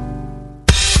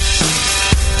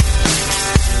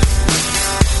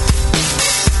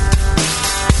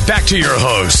 Back to your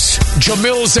hosts,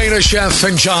 Jamil Zainasheff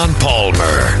and John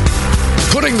Palmer.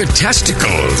 Putting the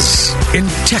testicles in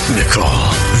technical.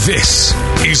 This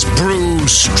is Brew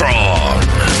Strong.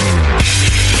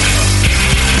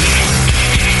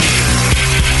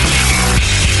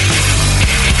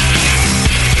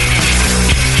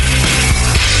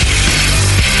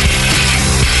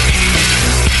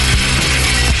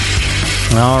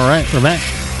 All right, we're back.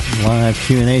 Live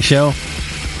Q&A show.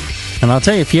 And I'll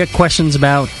tell you, if you have questions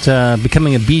about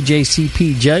becoming a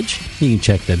BJCP judge, you can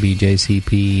check the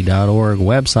bjcp.org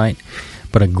website.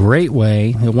 But a great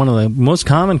way, one of the most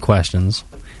common questions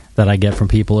that I get from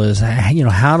people is,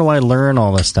 how do I learn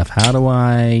all this stuff? How do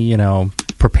I,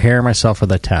 prepare myself for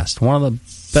the test? One of the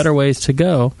better ways to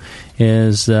go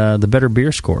is the Better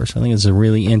Beer Scores. I think it's a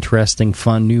really interesting,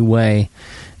 fun, new way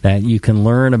that you can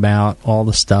learn about all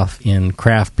the stuff in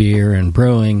craft beer and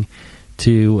brewing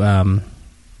to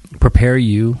prepare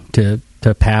you to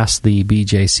pass the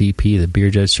BJCP, the Beer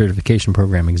Judge Certification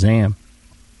Program exam.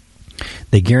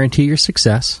 They guarantee your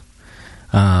success.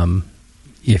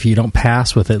 If you don't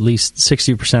pass with at least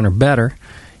 60% or better,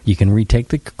 you can retake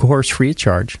the course free of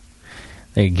charge.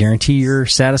 They guarantee your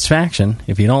satisfaction.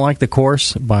 If you don't like the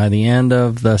course, by the end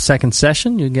of the second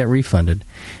session, you'll get refunded.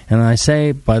 And I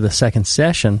say by the second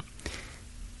session,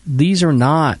 these are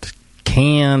not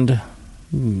canned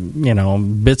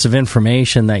bits of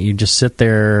information that you just sit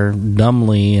there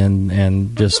dumbly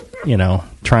and just,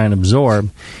 try and absorb.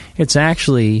 It's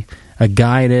actually a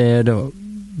guided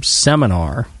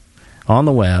seminar on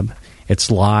the web. It's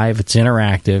live. It's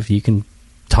interactive. You can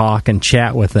talk and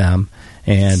chat with them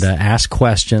and ask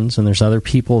questions, and there's other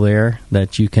people there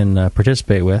that you can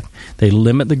participate with. They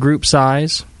limit the group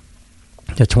size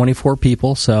to 24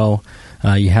 people, so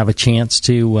you have a chance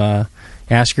to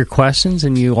ask your questions,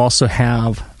 and you also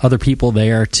have other people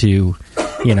there to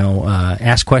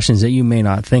ask questions that you may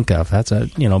not think of. That's a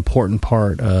important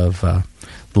part of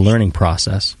the learning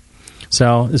process.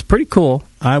 So it's pretty cool.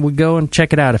 I would go and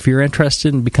check it out if you're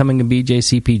interested in becoming a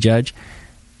BJCP judge.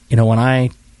 When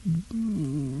I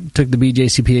took the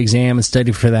BJCP exam and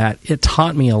studied for that, it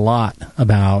taught me a lot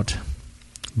about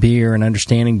beer and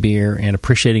understanding beer and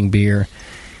appreciating beer,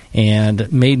 and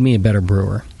made me a better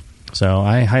brewer. So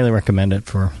I highly recommend it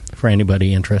for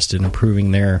anybody interested in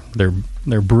improving their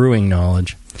brewing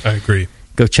knowledge. I agree.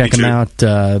 Go check them out,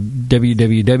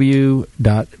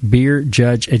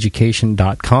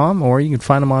 www.beerjudgeeducation.com, or you can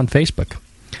find them on Facebook.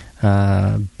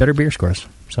 Better Beer Scores.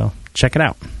 So check it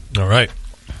out. All right.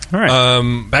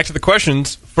 Back to the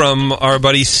questions from our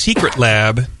buddy Secret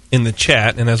Lab in the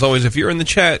chat. And as always, if you're in the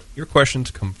chat, your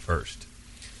questions come first.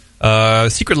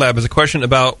 Secret Lab has a question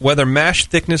about whether mash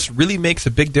thickness really makes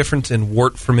a big difference in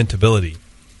wort fermentability.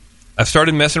 I've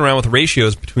started messing around with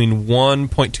ratios between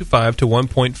 1.25 to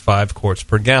 1.5 quarts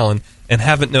per gallon and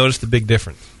haven't noticed a big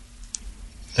difference.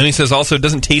 And he says also,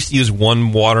 doesn't Tasty use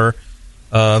one water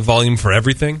volume for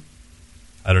everything?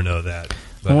 I don't know that.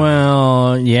 But.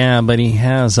 Well, yeah, but he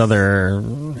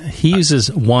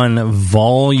uses one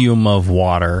volume of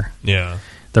water. Yeah.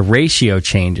 The ratio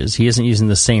changes. He isn't using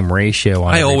the same ratio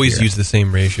on I always beer. use the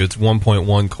same ratio. It's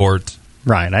 1.1 quarts.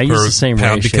 Right, I use the same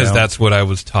pound ratio. because that's what I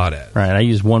was taught at. Right, I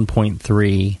use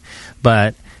 1.3,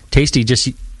 but Tasty just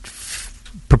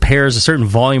prepares a certain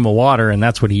volume of water, and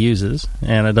that's what he uses,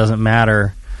 and it doesn't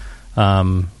matter,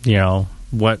 how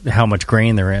much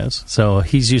grain there is. So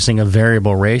he's using a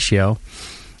variable ratio,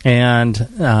 and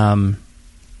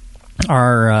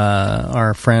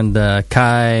our friend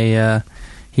Kai,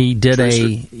 he did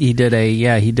I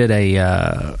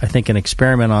think an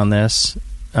experiment on this.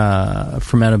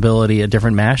 Fermentability at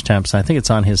different mash temps. I think it's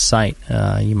on his site.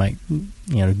 You might,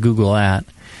 Google that.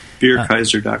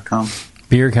 Beerkaiser.com.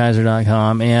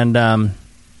 Beerkaiser.com, and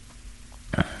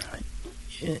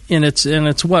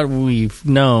it's what we've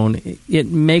known. It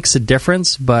makes a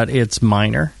difference, but it's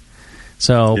minor.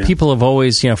 So people have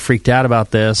always freaked out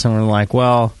about this, and we're like,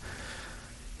 well,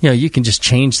 you can just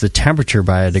change the temperature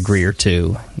by a degree or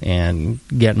two and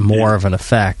get more of an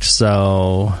effect.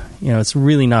 So, it's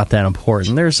really not that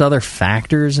important. There's other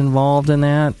factors involved in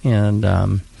that,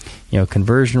 and,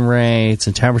 conversion rates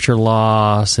and temperature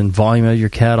loss and volume of your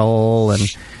kettle. And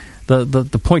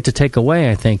the point to take away,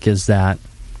 I think, is that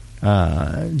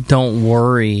don't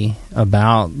worry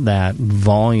about that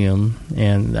volume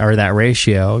or that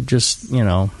ratio. Just,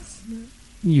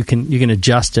 you can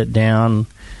adjust it down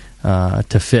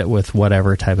to fit with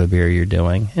whatever type of beer you're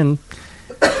doing. And,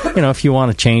 if you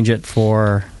want to change it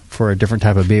for a different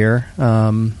type of beer,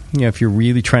 if you're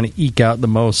really trying to eke out the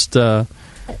most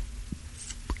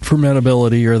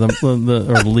fermentability or the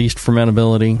least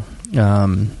fermentability,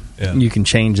 you can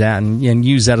change that and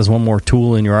use that as one more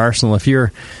tool in your arsenal. If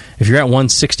you're at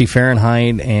 160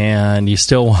 Fahrenheit and you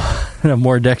still want a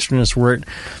more dextrinous wort,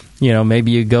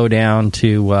 maybe you go down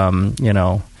to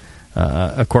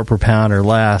a quart per pound or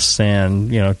less,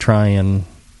 and try and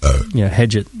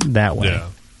hedge it that way. Yeah.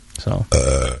 So,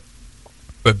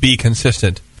 but be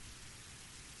consistent.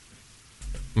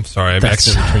 I'm sorry, I've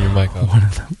accidentally turned your mic off. One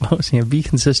of the most, be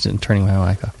consistent in turning my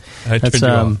mic off. That's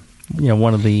one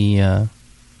of the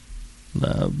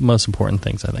most important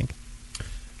things, I think.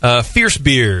 Fierce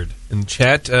Beard in the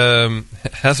chat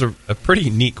has a pretty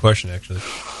neat question, actually.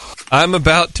 I'm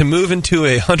about to move into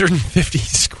a 150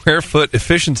 square foot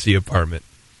efficiency apartment.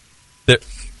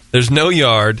 There's no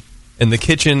yard, and the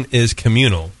kitchen is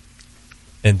communal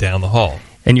and down the hall.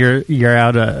 And you're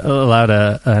allowed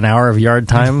an hour of yard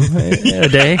time a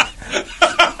day?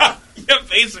 Yeah,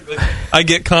 basically. I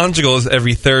get conjugals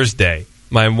every Thursday.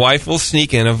 My wife will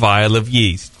sneak in a vial of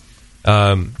yeast.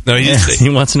 He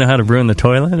wants to know how to brew in the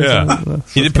toilet? Yeah.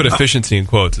 He did put efficiency in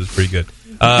quotes. It's pretty good.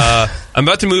 I'm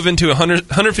about to move into a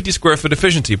 150 square foot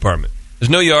efficiency apartment. There's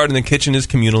no yard, and the kitchen is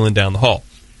communal and down the hall.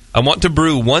 I want to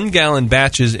brew 1 gallon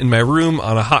batches in my room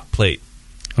on a hot plate.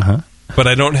 But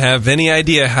I don't have any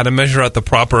idea how to measure out the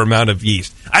proper amount of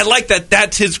yeast. I like that.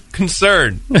 That's his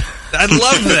concern. I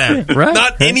love that. Right.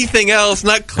 Not anything else.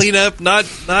 Not cleanup. Not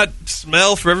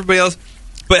smell for everybody else.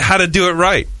 But how to do it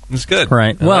right. It's good.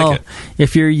 Right. I like it.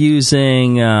 If you're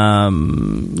using,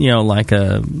 like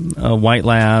a White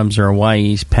Labs or a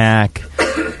Y-Yeast pack,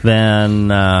 then,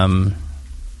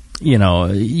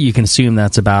 you can assume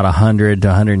that's about 100 to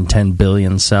 110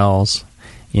 billion cells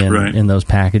in those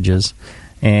packages.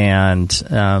 And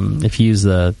if you use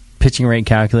the pitching rate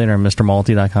calculator on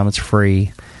MrMalty.com, it's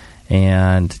free.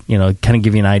 And, kind of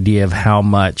give you an idea of how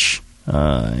much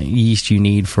yeast you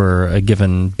need for a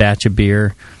given batch of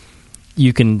beer.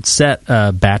 You can set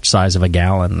a batch size of 1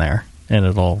 gallon there, and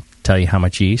it'll tell you how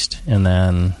much yeast, and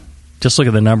then just look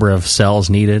at the number of cells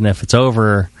needed, and if it's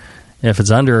under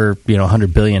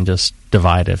 100 billion, just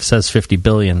divide it. If it says 50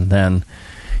 billion, then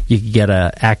you can get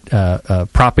a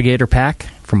propagator pack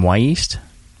from Y yeast,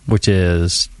 which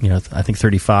is I think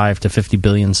 35 to 50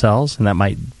 billion cells, and that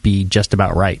might be just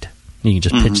about right. You can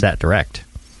just pitch that direct.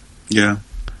 Yeah.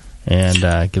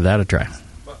 And give that a try.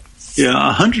 Yeah,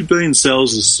 100 billion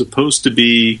cells is supposed to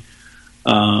be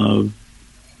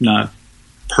not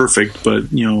perfect, but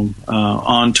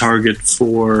on target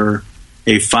for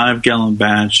a 5-gallon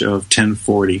batch of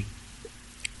 1040.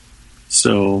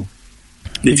 So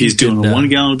if he's doing a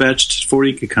 1-gallon batch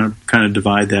 40, you could kind of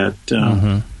divide that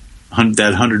that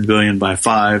 100 billion by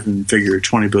 5 and figure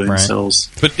 20 billion cells.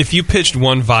 But if you pitched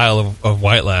one vial of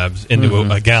White Labs into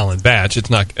a gallon batch, it's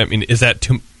not. I mean, is that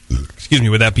too? Excuse me,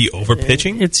 would that be over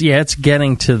pitching? It's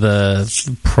getting to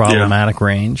the problematic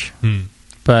range.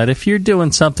 But if you're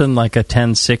doing something like a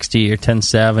 1060 or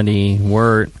 1070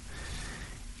 wort,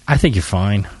 I think you're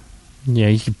fine. Yeah,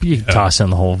 you can toss in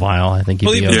the whole vial. I think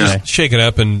you'd be okay. Just shake it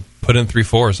up and put in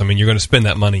 3/4. I mean, you're going to spend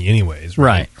that money anyways,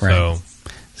 right?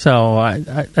 So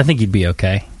I think you'd be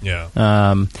okay.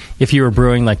 Yeah. If you were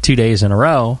brewing like 2 days in a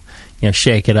row,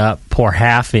 shake it up, pour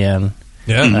half in.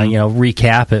 Yeah.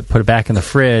 Recap it, put it back in the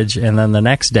fridge, and then the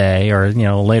next day, or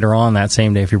later on that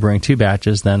same day, if you're brewing 2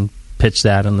 batches, then pitch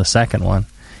that in the second one.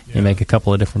 Yeah. You make a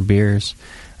couple of different beers,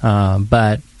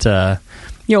 but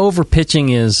over pitching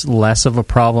is less of a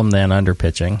problem than under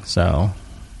pitching. So,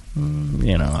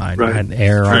 I'd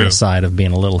err on the side of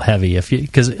being a little heavy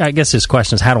because I guess his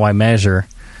question is how do I measure,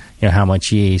 how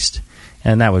much yeast,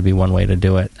 and that would be one way to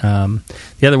do it. The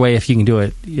other way, if you can do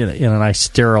it in a nice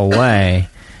sterile way.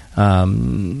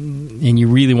 And you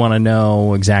really want to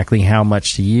know exactly how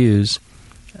much to use,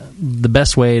 the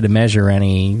best way to measure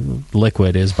any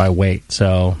liquid is by weight.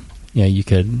 So, you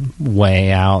could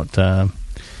weigh out, the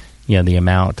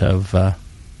amount of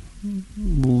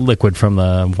liquid from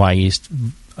the Y yeast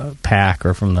pack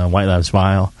or from the White Labs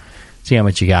vial, see how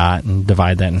much you got, and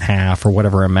divide that in half or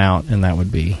whatever amount, and that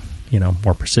would be,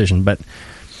 more precision. But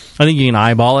I think you can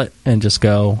eyeball it and just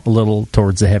go a little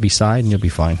towards the heavy side, and you'll be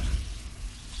fine.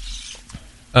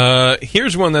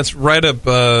 Here's one that's right up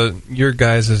your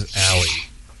guys' alley,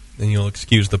 and you'll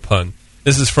excuse the pun.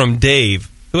 This is from Dave,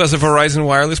 who has a Verizon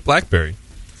Wireless BlackBerry.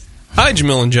 Hi,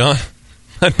 Jamil and John.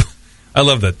 I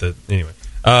love that. Anyway,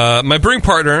 my brewing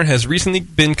partner has recently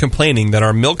been complaining that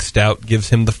our milk stout gives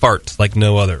him the farts like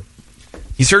no other.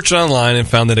 He searched online and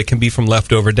found that it can be from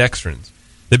leftover dextrins.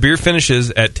 The beer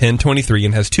finishes at 1023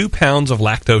 and has 2 pounds of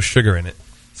lactose sugar in it,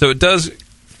 so it does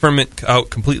ferment out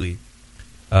completely.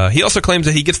 He also claims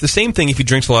that he gets the same thing if he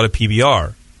drinks a lot of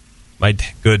PBR. My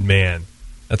good man.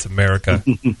 That's America.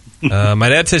 My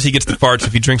dad says he gets the farts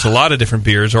if he drinks a lot of different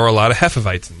beers or a lot of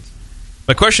Hefeweizens.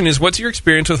 My question is, what's your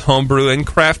experience with homebrew and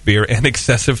craft beer and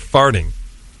excessive farting?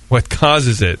 What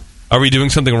causes it? Are we doing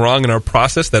something wrong in our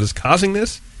process that is causing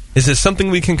this? Is this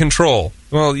something we can control?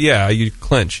 Well, yeah, you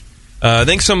clinch.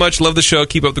 Thanks so much. Love the show.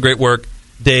 Keep up the great work.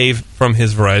 Dave from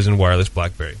his Verizon Wireless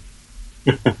BlackBerry.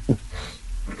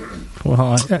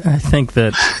 Well, I think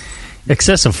that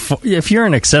if you're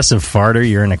an excessive farter,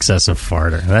 you're an excessive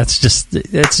farter. That's just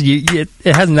it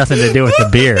has nothing to do with the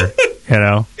beer,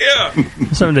 Yeah,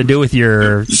 something to do with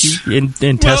your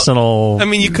intestinal. Well, I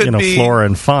mean, you could be flora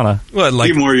and fauna. Well,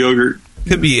 like more yogurt.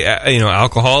 Could be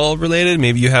alcohol related.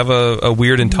 Maybe you have a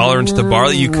weird intolerance to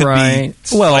barley. You could be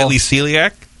slightly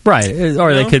celiac. Right,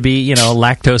 or they could be,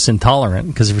 lactose intolerant,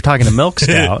 because if you're talking a milk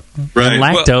stout,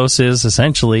 lactose is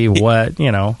essentially what,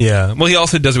 Yeah, well, he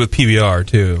also does it with PBR,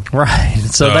 too. Right,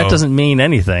 so that doesn't mean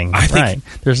anything, right?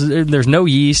 There's no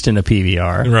yeast in a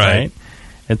PBR, right?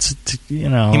 It's, He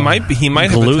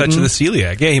might have a touch of the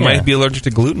celiac. Yeah, he might be allergic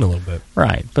to gluten a little bit.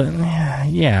 Right, but,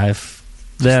 if...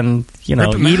 Then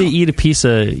eat a piece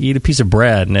of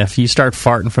bread, and if you start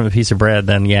farting from a piece of bread,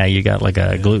 then you got like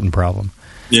a gluten problem.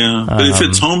 Yeah, but if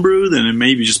it's homebrew, then it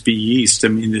may just be yeast. I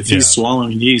mean, if he's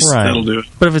swallowing yeast, that'll do it.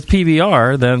 But if it's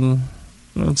PBR, then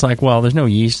it's like, well, there's no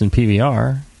yeast in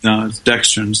PBR. No, it's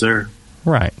dextrins there.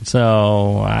 Right.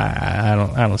 So I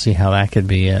don't see how that could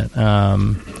be it.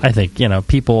 I think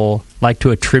people like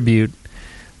to attribute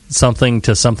something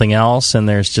to something else, and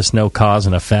there's just no cause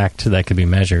and effect that could be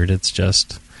measured. It's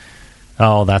just,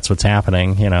 that's what's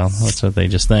happening. That's what they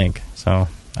just think. So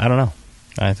I don't know.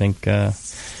 I think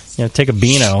take a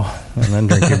Beano and then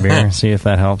drink your beer and see if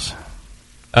that helps.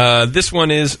 This one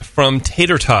is from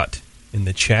Tater Tot in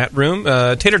the chat room.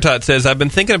 Tater Tot says, I've been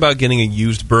thinking about getting a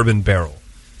used bourbon barrel.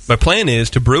 My plan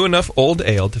is to brew enough old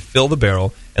ale to fill the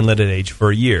barrel and let it age for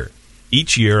a year.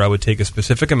 Each year, I would take a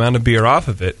specific amount of beer off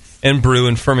of it and brew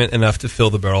and ferment enough to fill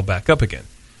the barrel back up again.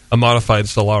 A modified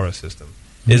Solara system.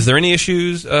 Mm-hmm. Is there any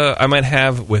issues I might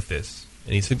have with this?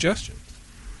 Any suggestions?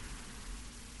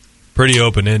 Pretty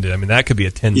open-ended. I mean, that could be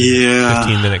a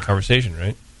 15-minute conversation,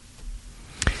 right?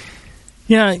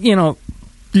 Yeah, you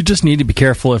just need to be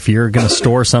careful if you're going to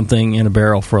store something in a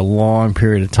barrel for a long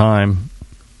period of time.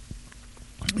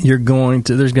 There's going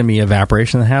to be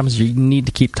evaporation that happens. You need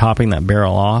to keep topping that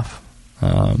barrel off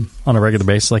on a regular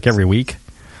basis, like every week,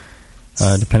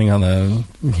 depending on the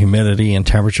humidity and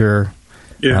temperature.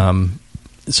 Yeah.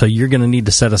 So you're going to need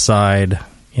to set aside,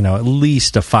 at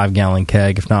least a 5-gallon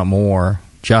keg, if not more,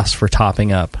 just for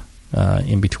topping up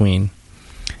in between.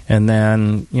 And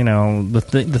then,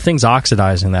 the thing's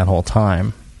oxidizing that whole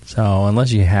time. So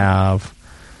unless you have,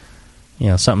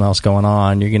 something else going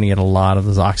on, you're going to get a lot of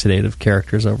those oxidative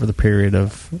characters over the period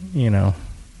of, a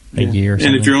year or something.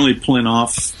 And if you're only pulling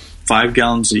off 5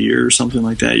 gallons a year or something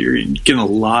like that, you're getting a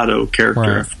lot of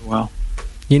character after a while.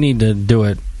 You need to do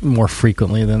it more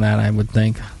frequently than that, I would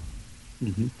think.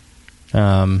 Mm-hmm.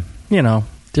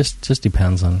 Just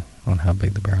depends on how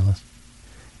big the barrel is.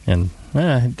 And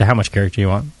how much character you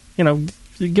want.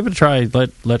 Give it a try.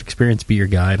 Let experience be your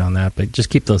guide on that, but just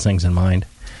keep those things in mind.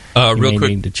 You may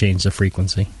need to change the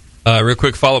frequency. Real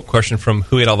quick follow-up question from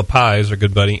Who Ate All the Pies, our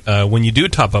good buddy. When you do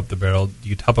top up the barrel, do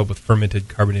you top up with fermented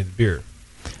carbonated beer?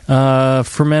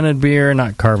 Fermented beer,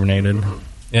 not carbonated.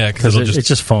 Yeah, because it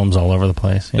just foams all over the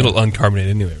place. It'll uncarbonate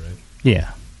anyway, right?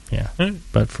 Yeah.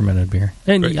 But fermented beer.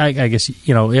 And I guess,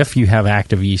 if you have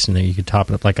active yeast in there, you could top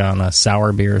it up like on a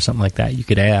sour beer or something like that. You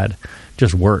could add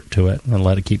just wort to it and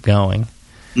let it keep going.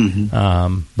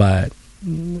 Mm-hmm. But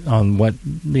on what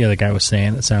the other guy was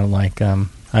saying, it sounded like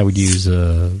I would use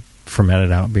a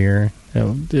fermented out beer.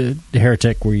 The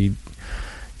Heretic, where you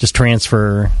just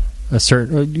transfer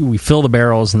we fill the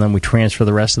barrels and then we transfer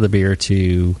the rest of the beer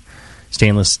to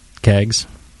stainless kegs.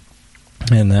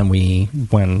 And then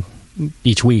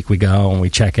each week we go and we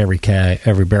check every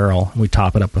barrel. We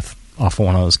top it up off of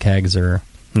one of those kegs that are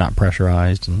not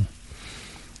pressurized, and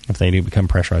if they do become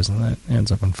pressurized, then that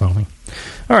ends up in foaming.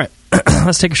 All right,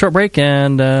 let's take a short break,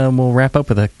 and we'll wrap up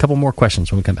with a couple more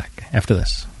questions when we come back after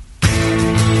this.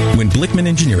 When Blickman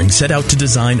Engineering set out to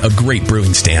design a great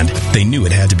brewing stand, they knew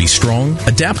it had to be strong,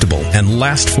 adaptable, and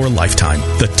last for a lifetime.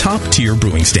 The top-tier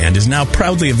brewing stand is now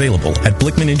proudly available at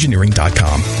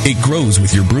BlickmanEngineering.com. It grows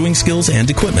with your brewing skills and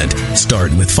equipment.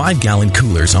 Start with 5-gallon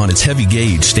coolers on its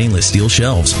heavy-gauge stainless steel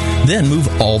shelves. Then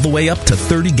move all the way up to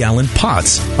 30-gallon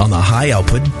pots on the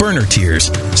high-output burner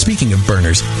tiers. Speaking of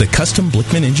burners, the custom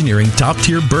Blickman Engineering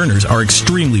top-tier burners are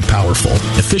extremely powerful,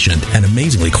 efficient, and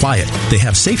amazingly quiet. They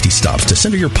have safety stops to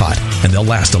center your pot, and they'll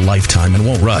last a lifetime and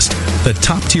won't rust. The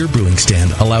top-tier brewing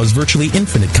stand allows virtually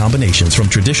infinite combinations from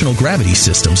traditional gravity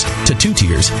systems to 2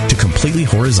 tiers to completely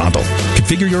horizontal.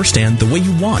 Configure your stand the way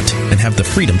you want and have the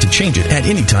freedom to change it at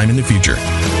any time in the future.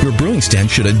 Your brewing stand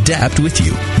should adapt with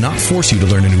you, not force you to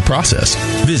learn a new process.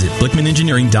 Visit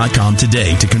BlickmanEngineering.com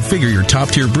today to configure your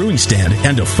top-tier brewing stand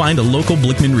and to find a local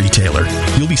Blickman retailer.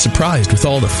 You'll be surprised with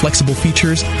all the flexible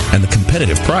features and the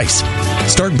competitive price.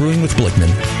 Start brewing with Blickman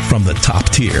from the top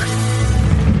tier. In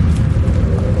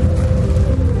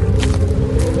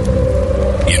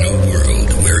a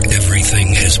world where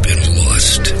everything has been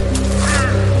lost.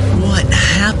 What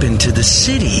happened to the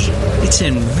city? It's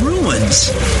in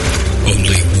ruins.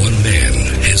 Only one man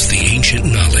has the ancient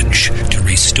knowledge to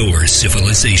restore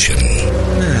civilization.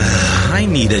 I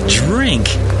need a drink.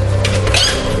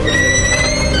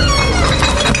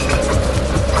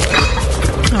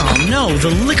 Oh no,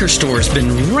 the liquor store's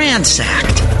been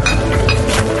ransacked.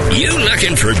 You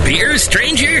looking for beer,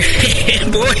 stranger?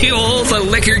 Boy, all the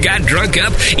liquor got drunk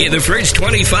up in the first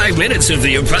 25 minutes of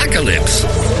the apocalypse.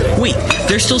 Wait,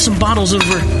 there's still some bottles over...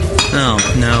 Oh,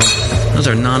 no. Those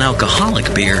are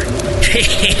non-alcoholic beer.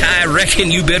 I reckon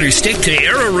you better stick to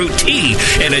arrowroot tea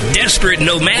and a desperate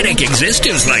nomadic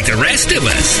existence like the rest of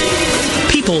us.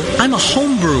 People, I'm a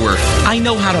home brewer. I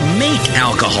know how to make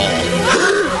alcohol.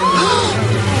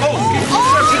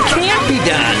 It can't be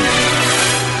done.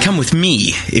 Come with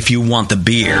me if you want the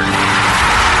beer. Okay,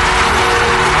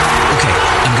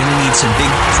 I'm gonna need some big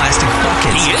plastic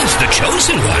buckets. He is the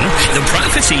chosen one. The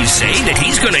prophecies say that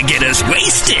he's gonna get us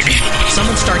wasted.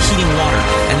 Someone start heating water.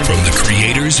 And from the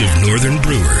creators of Northern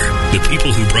Brewer, the people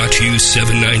who brought you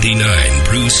 $7.99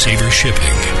 Brew Saver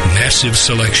shipping, massive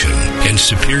selection, and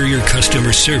superior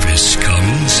customer service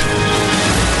comes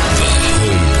the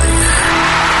Home Brewer.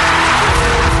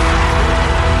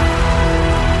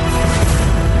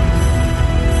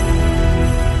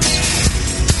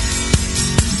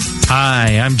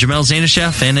 Hi, I'm Jamel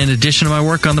Zanishev, and in addition to my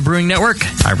work on the Brewing Network,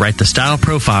 I write the Style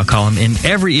Profile column in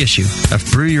every issue of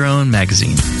Brew Your Own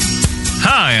magazine.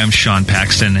 Hi, I'm Sean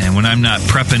Paxton, and when I'm not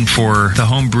prepping for the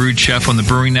Home Brewed Chef on the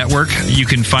Brewing Network, you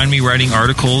can find me writing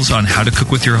articles on how to cook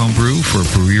with your home brew for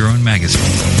Brew Your Own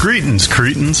magazine. Greetings,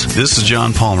 cretins. This is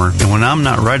John Palmer, and when I'm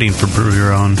not writing for Brew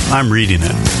Your Own, I'm reading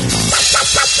it.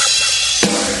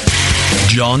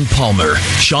 John Palmer,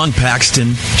 Sean Paxton,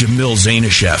 Jamil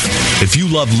Zanishev. If you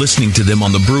love listening to them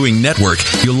on the Brewing Network,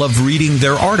 you'll love reading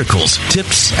their articles,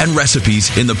 tips, and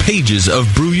recipes in the pages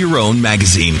of Brew Your Own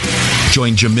magazine.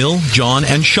 Join Jamil, John,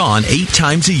 and Sean 8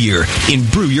 times a year in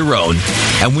Brew Your Own.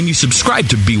 And when you subscribe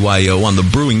to BYO on the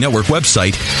Brewing Network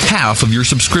website, half of your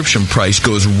subscription price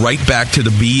goes right back to the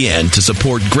BN to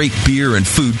support great beer and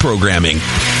food programming.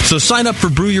 So sign up for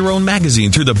Brew Your Own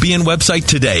magazine through the BN website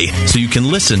today so you can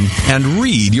listen and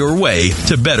read your way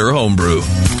to better homebrew.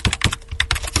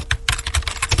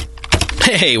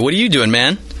 Hey, what are you doing,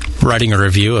 man? Writing a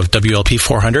review of WLP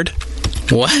 400.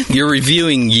 What? You're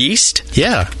reviewing yeast?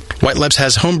 Yeah. White Labs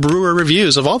has home brewer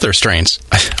reviews of all their strains.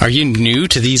 Are you new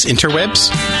to these interwebs?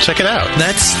 Check it out.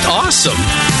 That's awesome.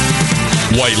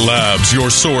 White Labs, your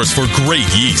source for great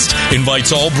yeast,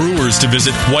 invites all brewers to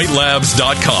visit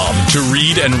whitelabs.com to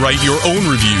read and write your own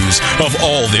reviews of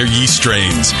all their yeast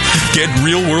strains. Get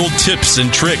real-world tips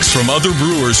and tricks from other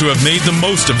brewers who have made the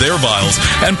most of their vials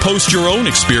and post your own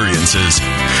experiences.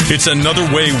 It's another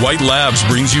way White Labs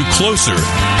brings you closer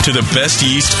to the best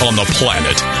yeast on the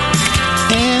planet.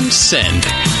 And send.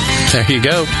 There you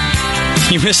go.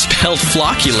 You misspelled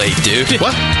flocculate, dude.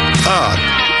 What?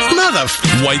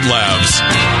 White Labs.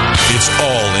 It's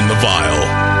all in the vial.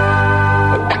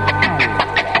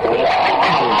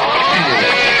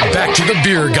 Back to the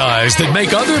beer guys that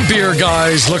make other beer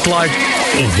guys look like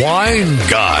wine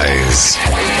guys.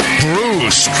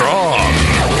 Brew strong.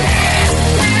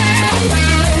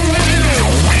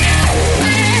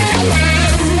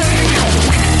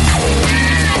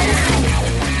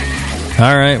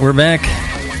 All right, we're back.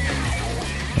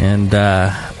 And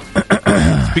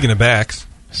speaking of backs.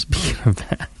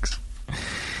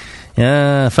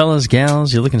 Yeah, fellas,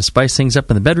 gals, you're looking to spice things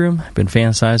up in the bedroom? Been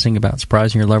fantasizing about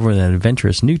surprising your lover with an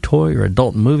adventurous new toy or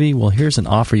adult movie? Well, here's an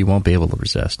offer you won't be able to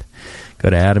resist. Go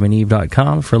to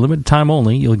adamandeve.com. For a limited time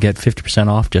only, you'll get 50%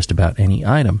 off just about any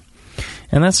item.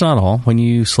 And that's not all. When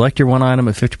you select your one item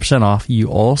at 50% off, you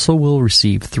also will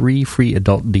receive 3 free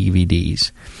adult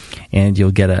DVDs. And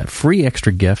you'll get a free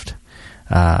extra gift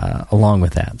along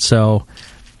with that. So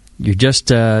you just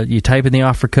you type in the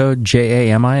offer code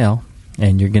JAMIL,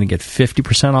 and you're going to get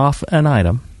 50% off an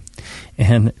item.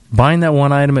 And buying that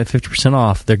one item at 50%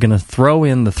 off, they're going to throw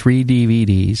in the 3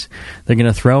 DVDs, they're going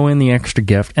to throw in the extra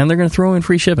gift, and they're going to throw in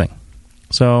free shipping.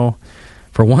 So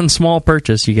for one small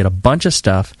purchase, you get a bunch of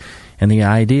stuff, and the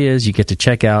idea is you get to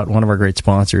check out one of our great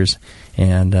sponsors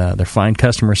and their fine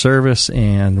customer service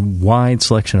and wide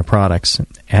selection of products.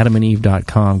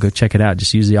 AdamandEve.com. Go check it out.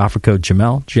 Just use the offer code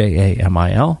JAMIL,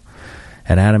 JAMIL.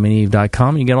 At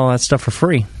AdamandEve.com, you get all that stuff for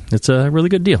free. It's a really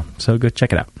good deal, so go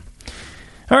check it out.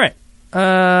 All right.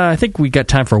 I think we got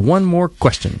time for one more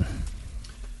question.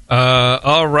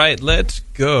 All right, let's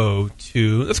go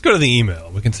to the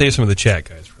email. We can save some of the chat,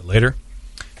 guys, for later,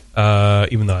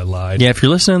 even though I lied. Yeah, if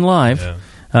you're listening live,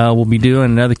 we'll be doing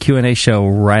another Q&A show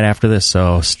right after this,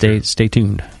 so stay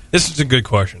tuned. This is a good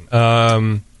question.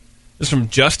 This is from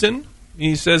Justin.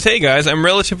 He says, "Hey guys, I'm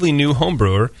relatively new home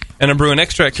brewer, and I'm brewing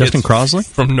extract kits Justin Crosley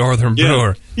from Northern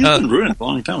Brewer. He's been brewing it for a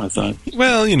long time, I thought.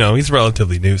 Well, he's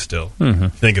relatively new still. Mm-hmm.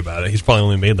 Think about it. He's probably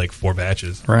only made like 4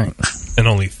 batches, right? And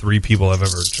only 3 people have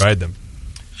ever tried them.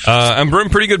 I'm brewing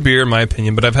pretty good beer, in my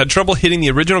opinion, but I've had trouble hitting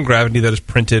the original gravity that is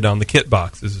printed on the kit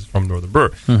box. This is from Northern Brewer.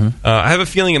 Mm-hmm. I have a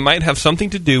feeling it might have something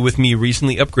to do with me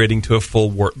recently upgrading to a full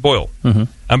wort boil. Mm-hmm.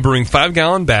 I'm brewing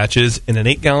 5-gallon batches in an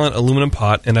 8-gallon aluminum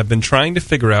pot, and I've been trying to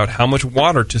figure out how much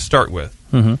water to start with.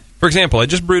 Mm-hmm. For example, I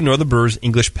just brewed Northern Brewer's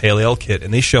English Pale Ale kit,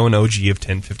 and they show an OG of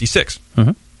 1056.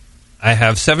 Mm-hmm. I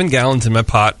have 7 gallons in my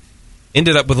pot,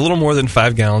 ended up with a little more than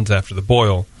 5 gallons after the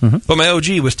boil, but my OG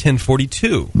was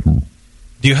 1042.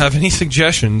 Do you have any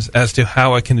suggestions as to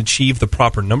how I can achieve the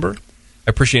proper number? I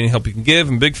appreciate any help you can give.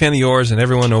 I'm a big fan of yours and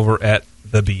everyone over at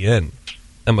the BN.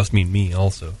 That must mean me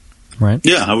also. Right?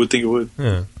 Yeah, I would think it would.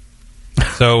 Yeah.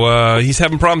 So he's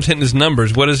having problems hitting his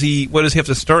numbers. What does he have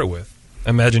to start with?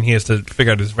 I imagine he has to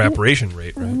figure out his evaporation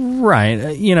rate, right? Right.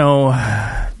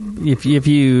 If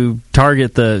you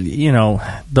target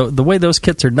the way those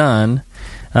kits are done,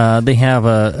 they have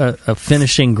a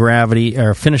finishing gravity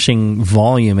or finishing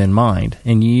volume in mind,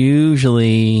 and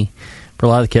usually for a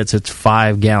lot of the kits, it's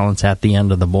 5 gallons at the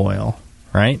end of the boil,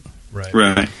 right?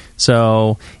 Right.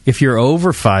 So if you're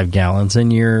over 5 gallons,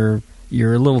 then you're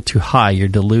a little too high. You're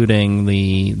diluting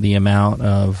the amount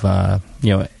of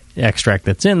extract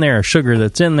that's in there, or sugar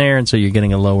that's in there, and so you're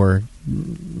getting a lower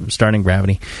starting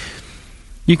gravity.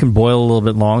 You can boil a little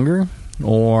bit longer,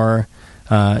 or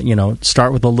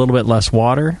start with a little bit less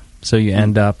water, so you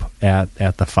end up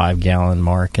at the 5 gallon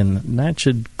mark, and that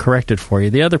should correct it for you.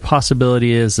 The other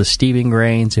possibility is the steeping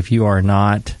grains. If you are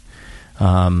not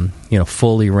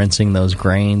fully rinsing those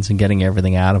grains and getting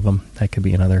everything out of them, that could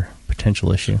be another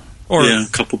potential issue. Or, a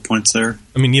couple points there.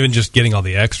 I mean, even just getting all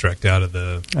the extract out of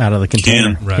the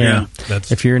container. Right. Yeah.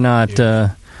 If you're not,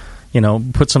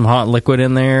 put some hot liquid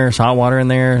in there, hot water in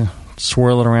there,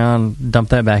 swirl it around, dump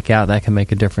that back out. That can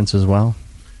make a difference as well.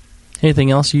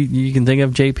 Anything else you can think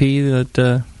of, JP,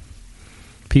 that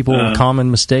people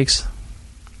common mistakes?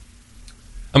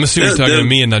 I'm assuming you're talking to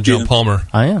me and not John Palmer.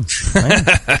 I am.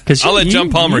 Because I'll let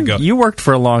John Palmer go. You worked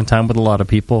for a long time with a lot of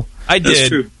people. I did. That's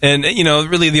true. And,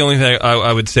 really the only thing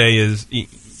I would say is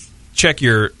check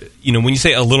your, when you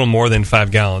say a little more than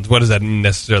 5 gallons, what does that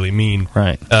necessarily mean?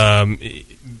 Right.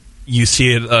 You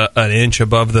see it an inch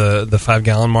above the 5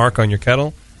 gallon mark on your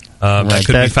kettle. That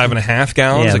could be 5.5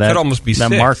 gallons. Yeah, it could almost be 6.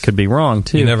 That mark could be wrong,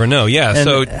 too. You never know. Yeah,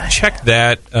 so check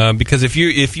that, because if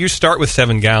you start with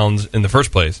 7 gallons in the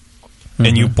first place,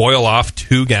 and you boil off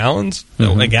 2 gallons,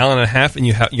 a gallon and a half, and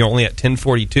you're only at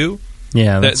 1042.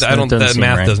 Yeah, that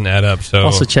math right. doesn't add up. So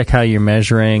also check how you're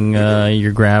measuring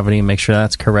your gravity, make sure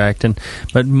that's correct.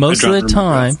 But most of the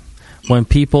time, when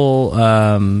people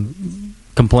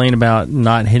complain about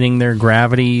not hitting their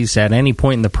gravities at any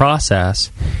point in the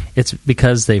process, it's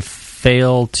because they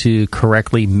fail to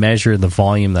correctly measure the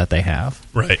volume that they have.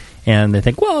 Right. And they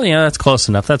think, that's close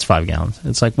enough. That's 5 gallons.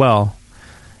 It's like,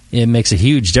 it makes a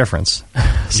huge difference.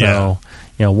 So,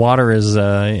 water is,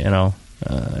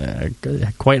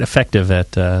 quite effective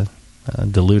at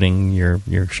diluting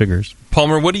your sugars.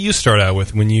 Palmer, what do you start out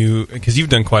with because you've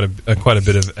done quite a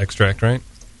bit of extract, right?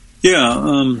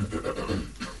 Yeah.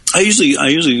 I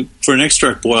usually for an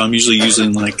extract boil, I'm usually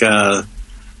using like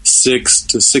 6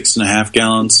 to 6.5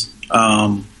 gallons.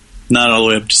 Not all the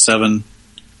way up to 7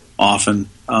 often.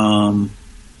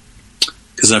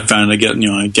 Because I found I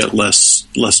get less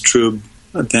trub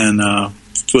than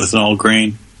with an all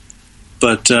grain.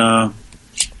 But ratio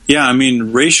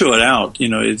it out.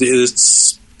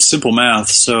 It's simple math.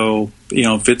 So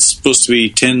if it's supposed to be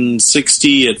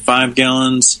 1060 at 5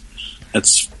 gallons,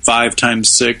 that's 5 times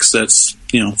 6. That's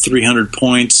 300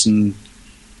 points. And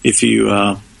if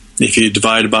you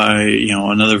divide by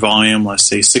another volume, let's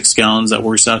say 6 gallons, that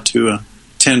works out to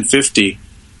 1050.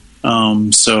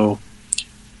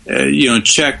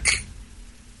 Check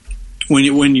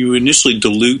when you initially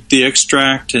dilute the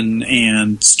extract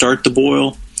and start the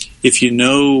boil. If you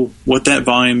know what that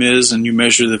volume is and you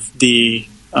measure the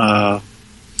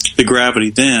gravity,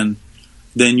 then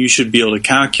you should be able to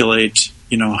calculate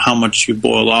how much you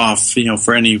boil off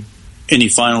for any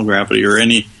final gravity or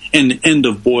any end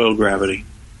of boil gravity.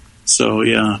 So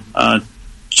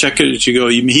check it as you go.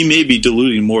 He may be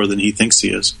diluting more than he thinks he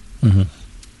is. Mm-hmm.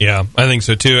 Yeah, I think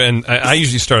so too. And I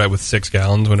usually start out with 6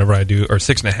 gallons whenever I do, or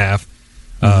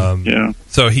 6.5.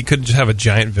 So he could just have a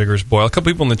giant vigorous boil. A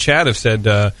couple people in the chat have said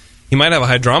he might have a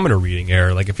hydrometer reading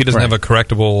error. Like if he doesn't have a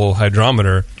correctable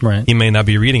hydrometer, he may not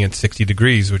be reading at 60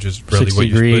 degrees, which is really 60 what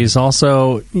you're degrees.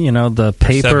 Also, the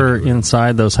paper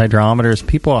inside those hydrometers.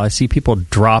 I see people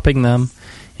dropping them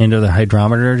into the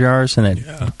hydrometer jars, and it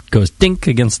goes dink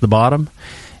against the bottom.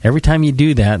 Every time you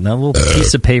do that, and that little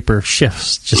piece of paper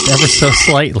shifts just ever so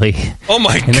slightly. Oh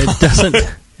my god! And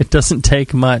it doesn't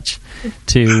take much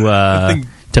to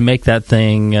make that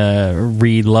thing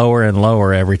read lower and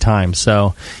lower every time.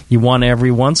 So you want every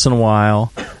once in a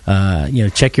while,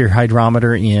 check your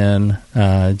hydrometer in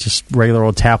just regular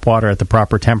old tap water at the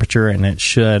proper temperature, and it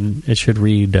should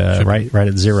read right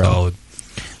at 0. Solid.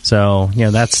 So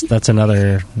that's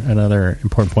another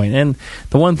important point. And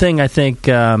the one thing I think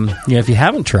if you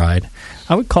haven't tried,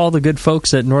 I would call the good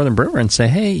folks at Northern Brewer and say,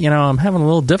 hey, I'm having a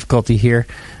little difficulty here.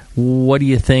 What do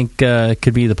you think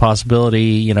could be the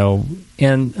possibility?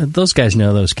 And those guys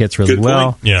know those kits really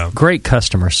well. Yeah, great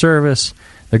customer service.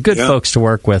 They're good folks to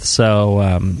work with.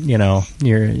 So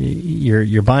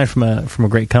you're buying from a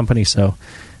great company. So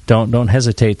don't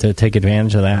hesitate to take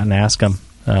advantage of that and ask them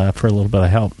for a little bit of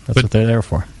help. That's what they're there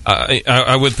for.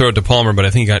 I would throw it to Palmer, but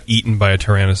I think he got eaten by a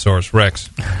Tyrannosaurus Rex.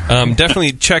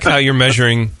 Definitely check how you're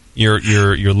measuring your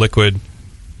liquid.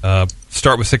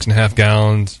 Start with 6.5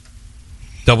 gallons.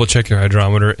 Double check your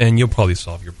hydrometer, and you'll probably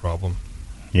solve your problem.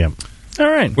 Yep. All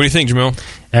right. What do you think, Jamil?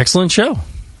 Excellent show.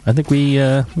 I think we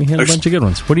had a bunch of good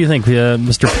ones. What do you think,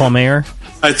 Mr. Palmer?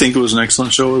 I think it was an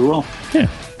excellent show as well. Yeah.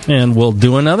 And we'll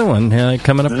do another one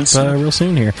coming up real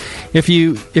soon here. If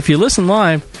you listen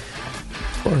live,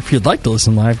 or if you'd like to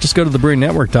listen live, just go to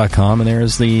thebrewingnetwork.com, and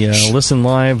there's the listen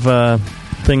live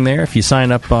thing there. If you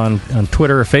sign up on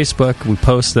Twitter or Facebook, we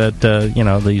post that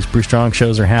these Brew Strong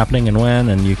shows are happening and when,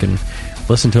 and you can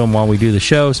listen to them while we do the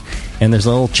shows. And there's a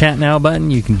little chat now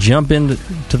button. You can jump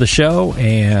into the show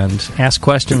and ask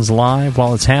questions live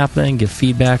while it's happening, give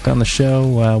feedback on the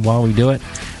show while we do it.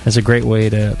 It's a great way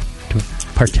to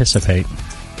participate.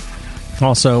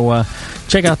 Also,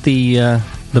 check out the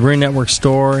Brewing Network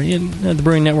store at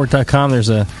thebrewingnetwork.com.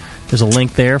 There's a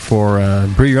link there for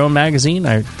Brew Your Own magazine.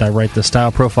 I write the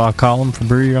style profile column for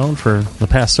Brew Your Own for the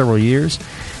past several years,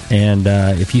 and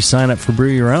if you sign up for Brew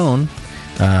Your Own,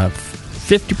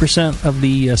 50% of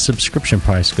the subscription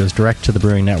price goes direct to the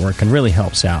Brewing Network and really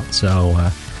helps out. So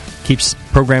keeps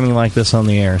programming like this on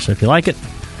the air. So if you like it,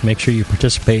 make sure you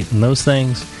participate in those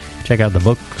things. Check out the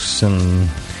books and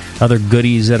other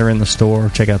goodies that are in the store.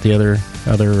 Check out the other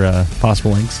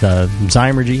possible links.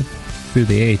 Zymergy through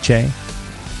the AHA.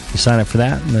 You sign up for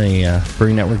that, and the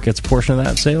Brewing Network gets a portion of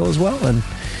that sale as well. And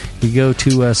you go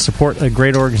to support a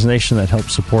great organization that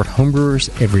helps support homebrewers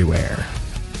everywhere.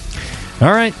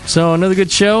 All right, so another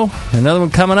good show. Another one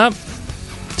coming up.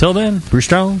 Till then, brew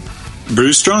strong.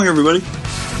 Brew strong, everybody.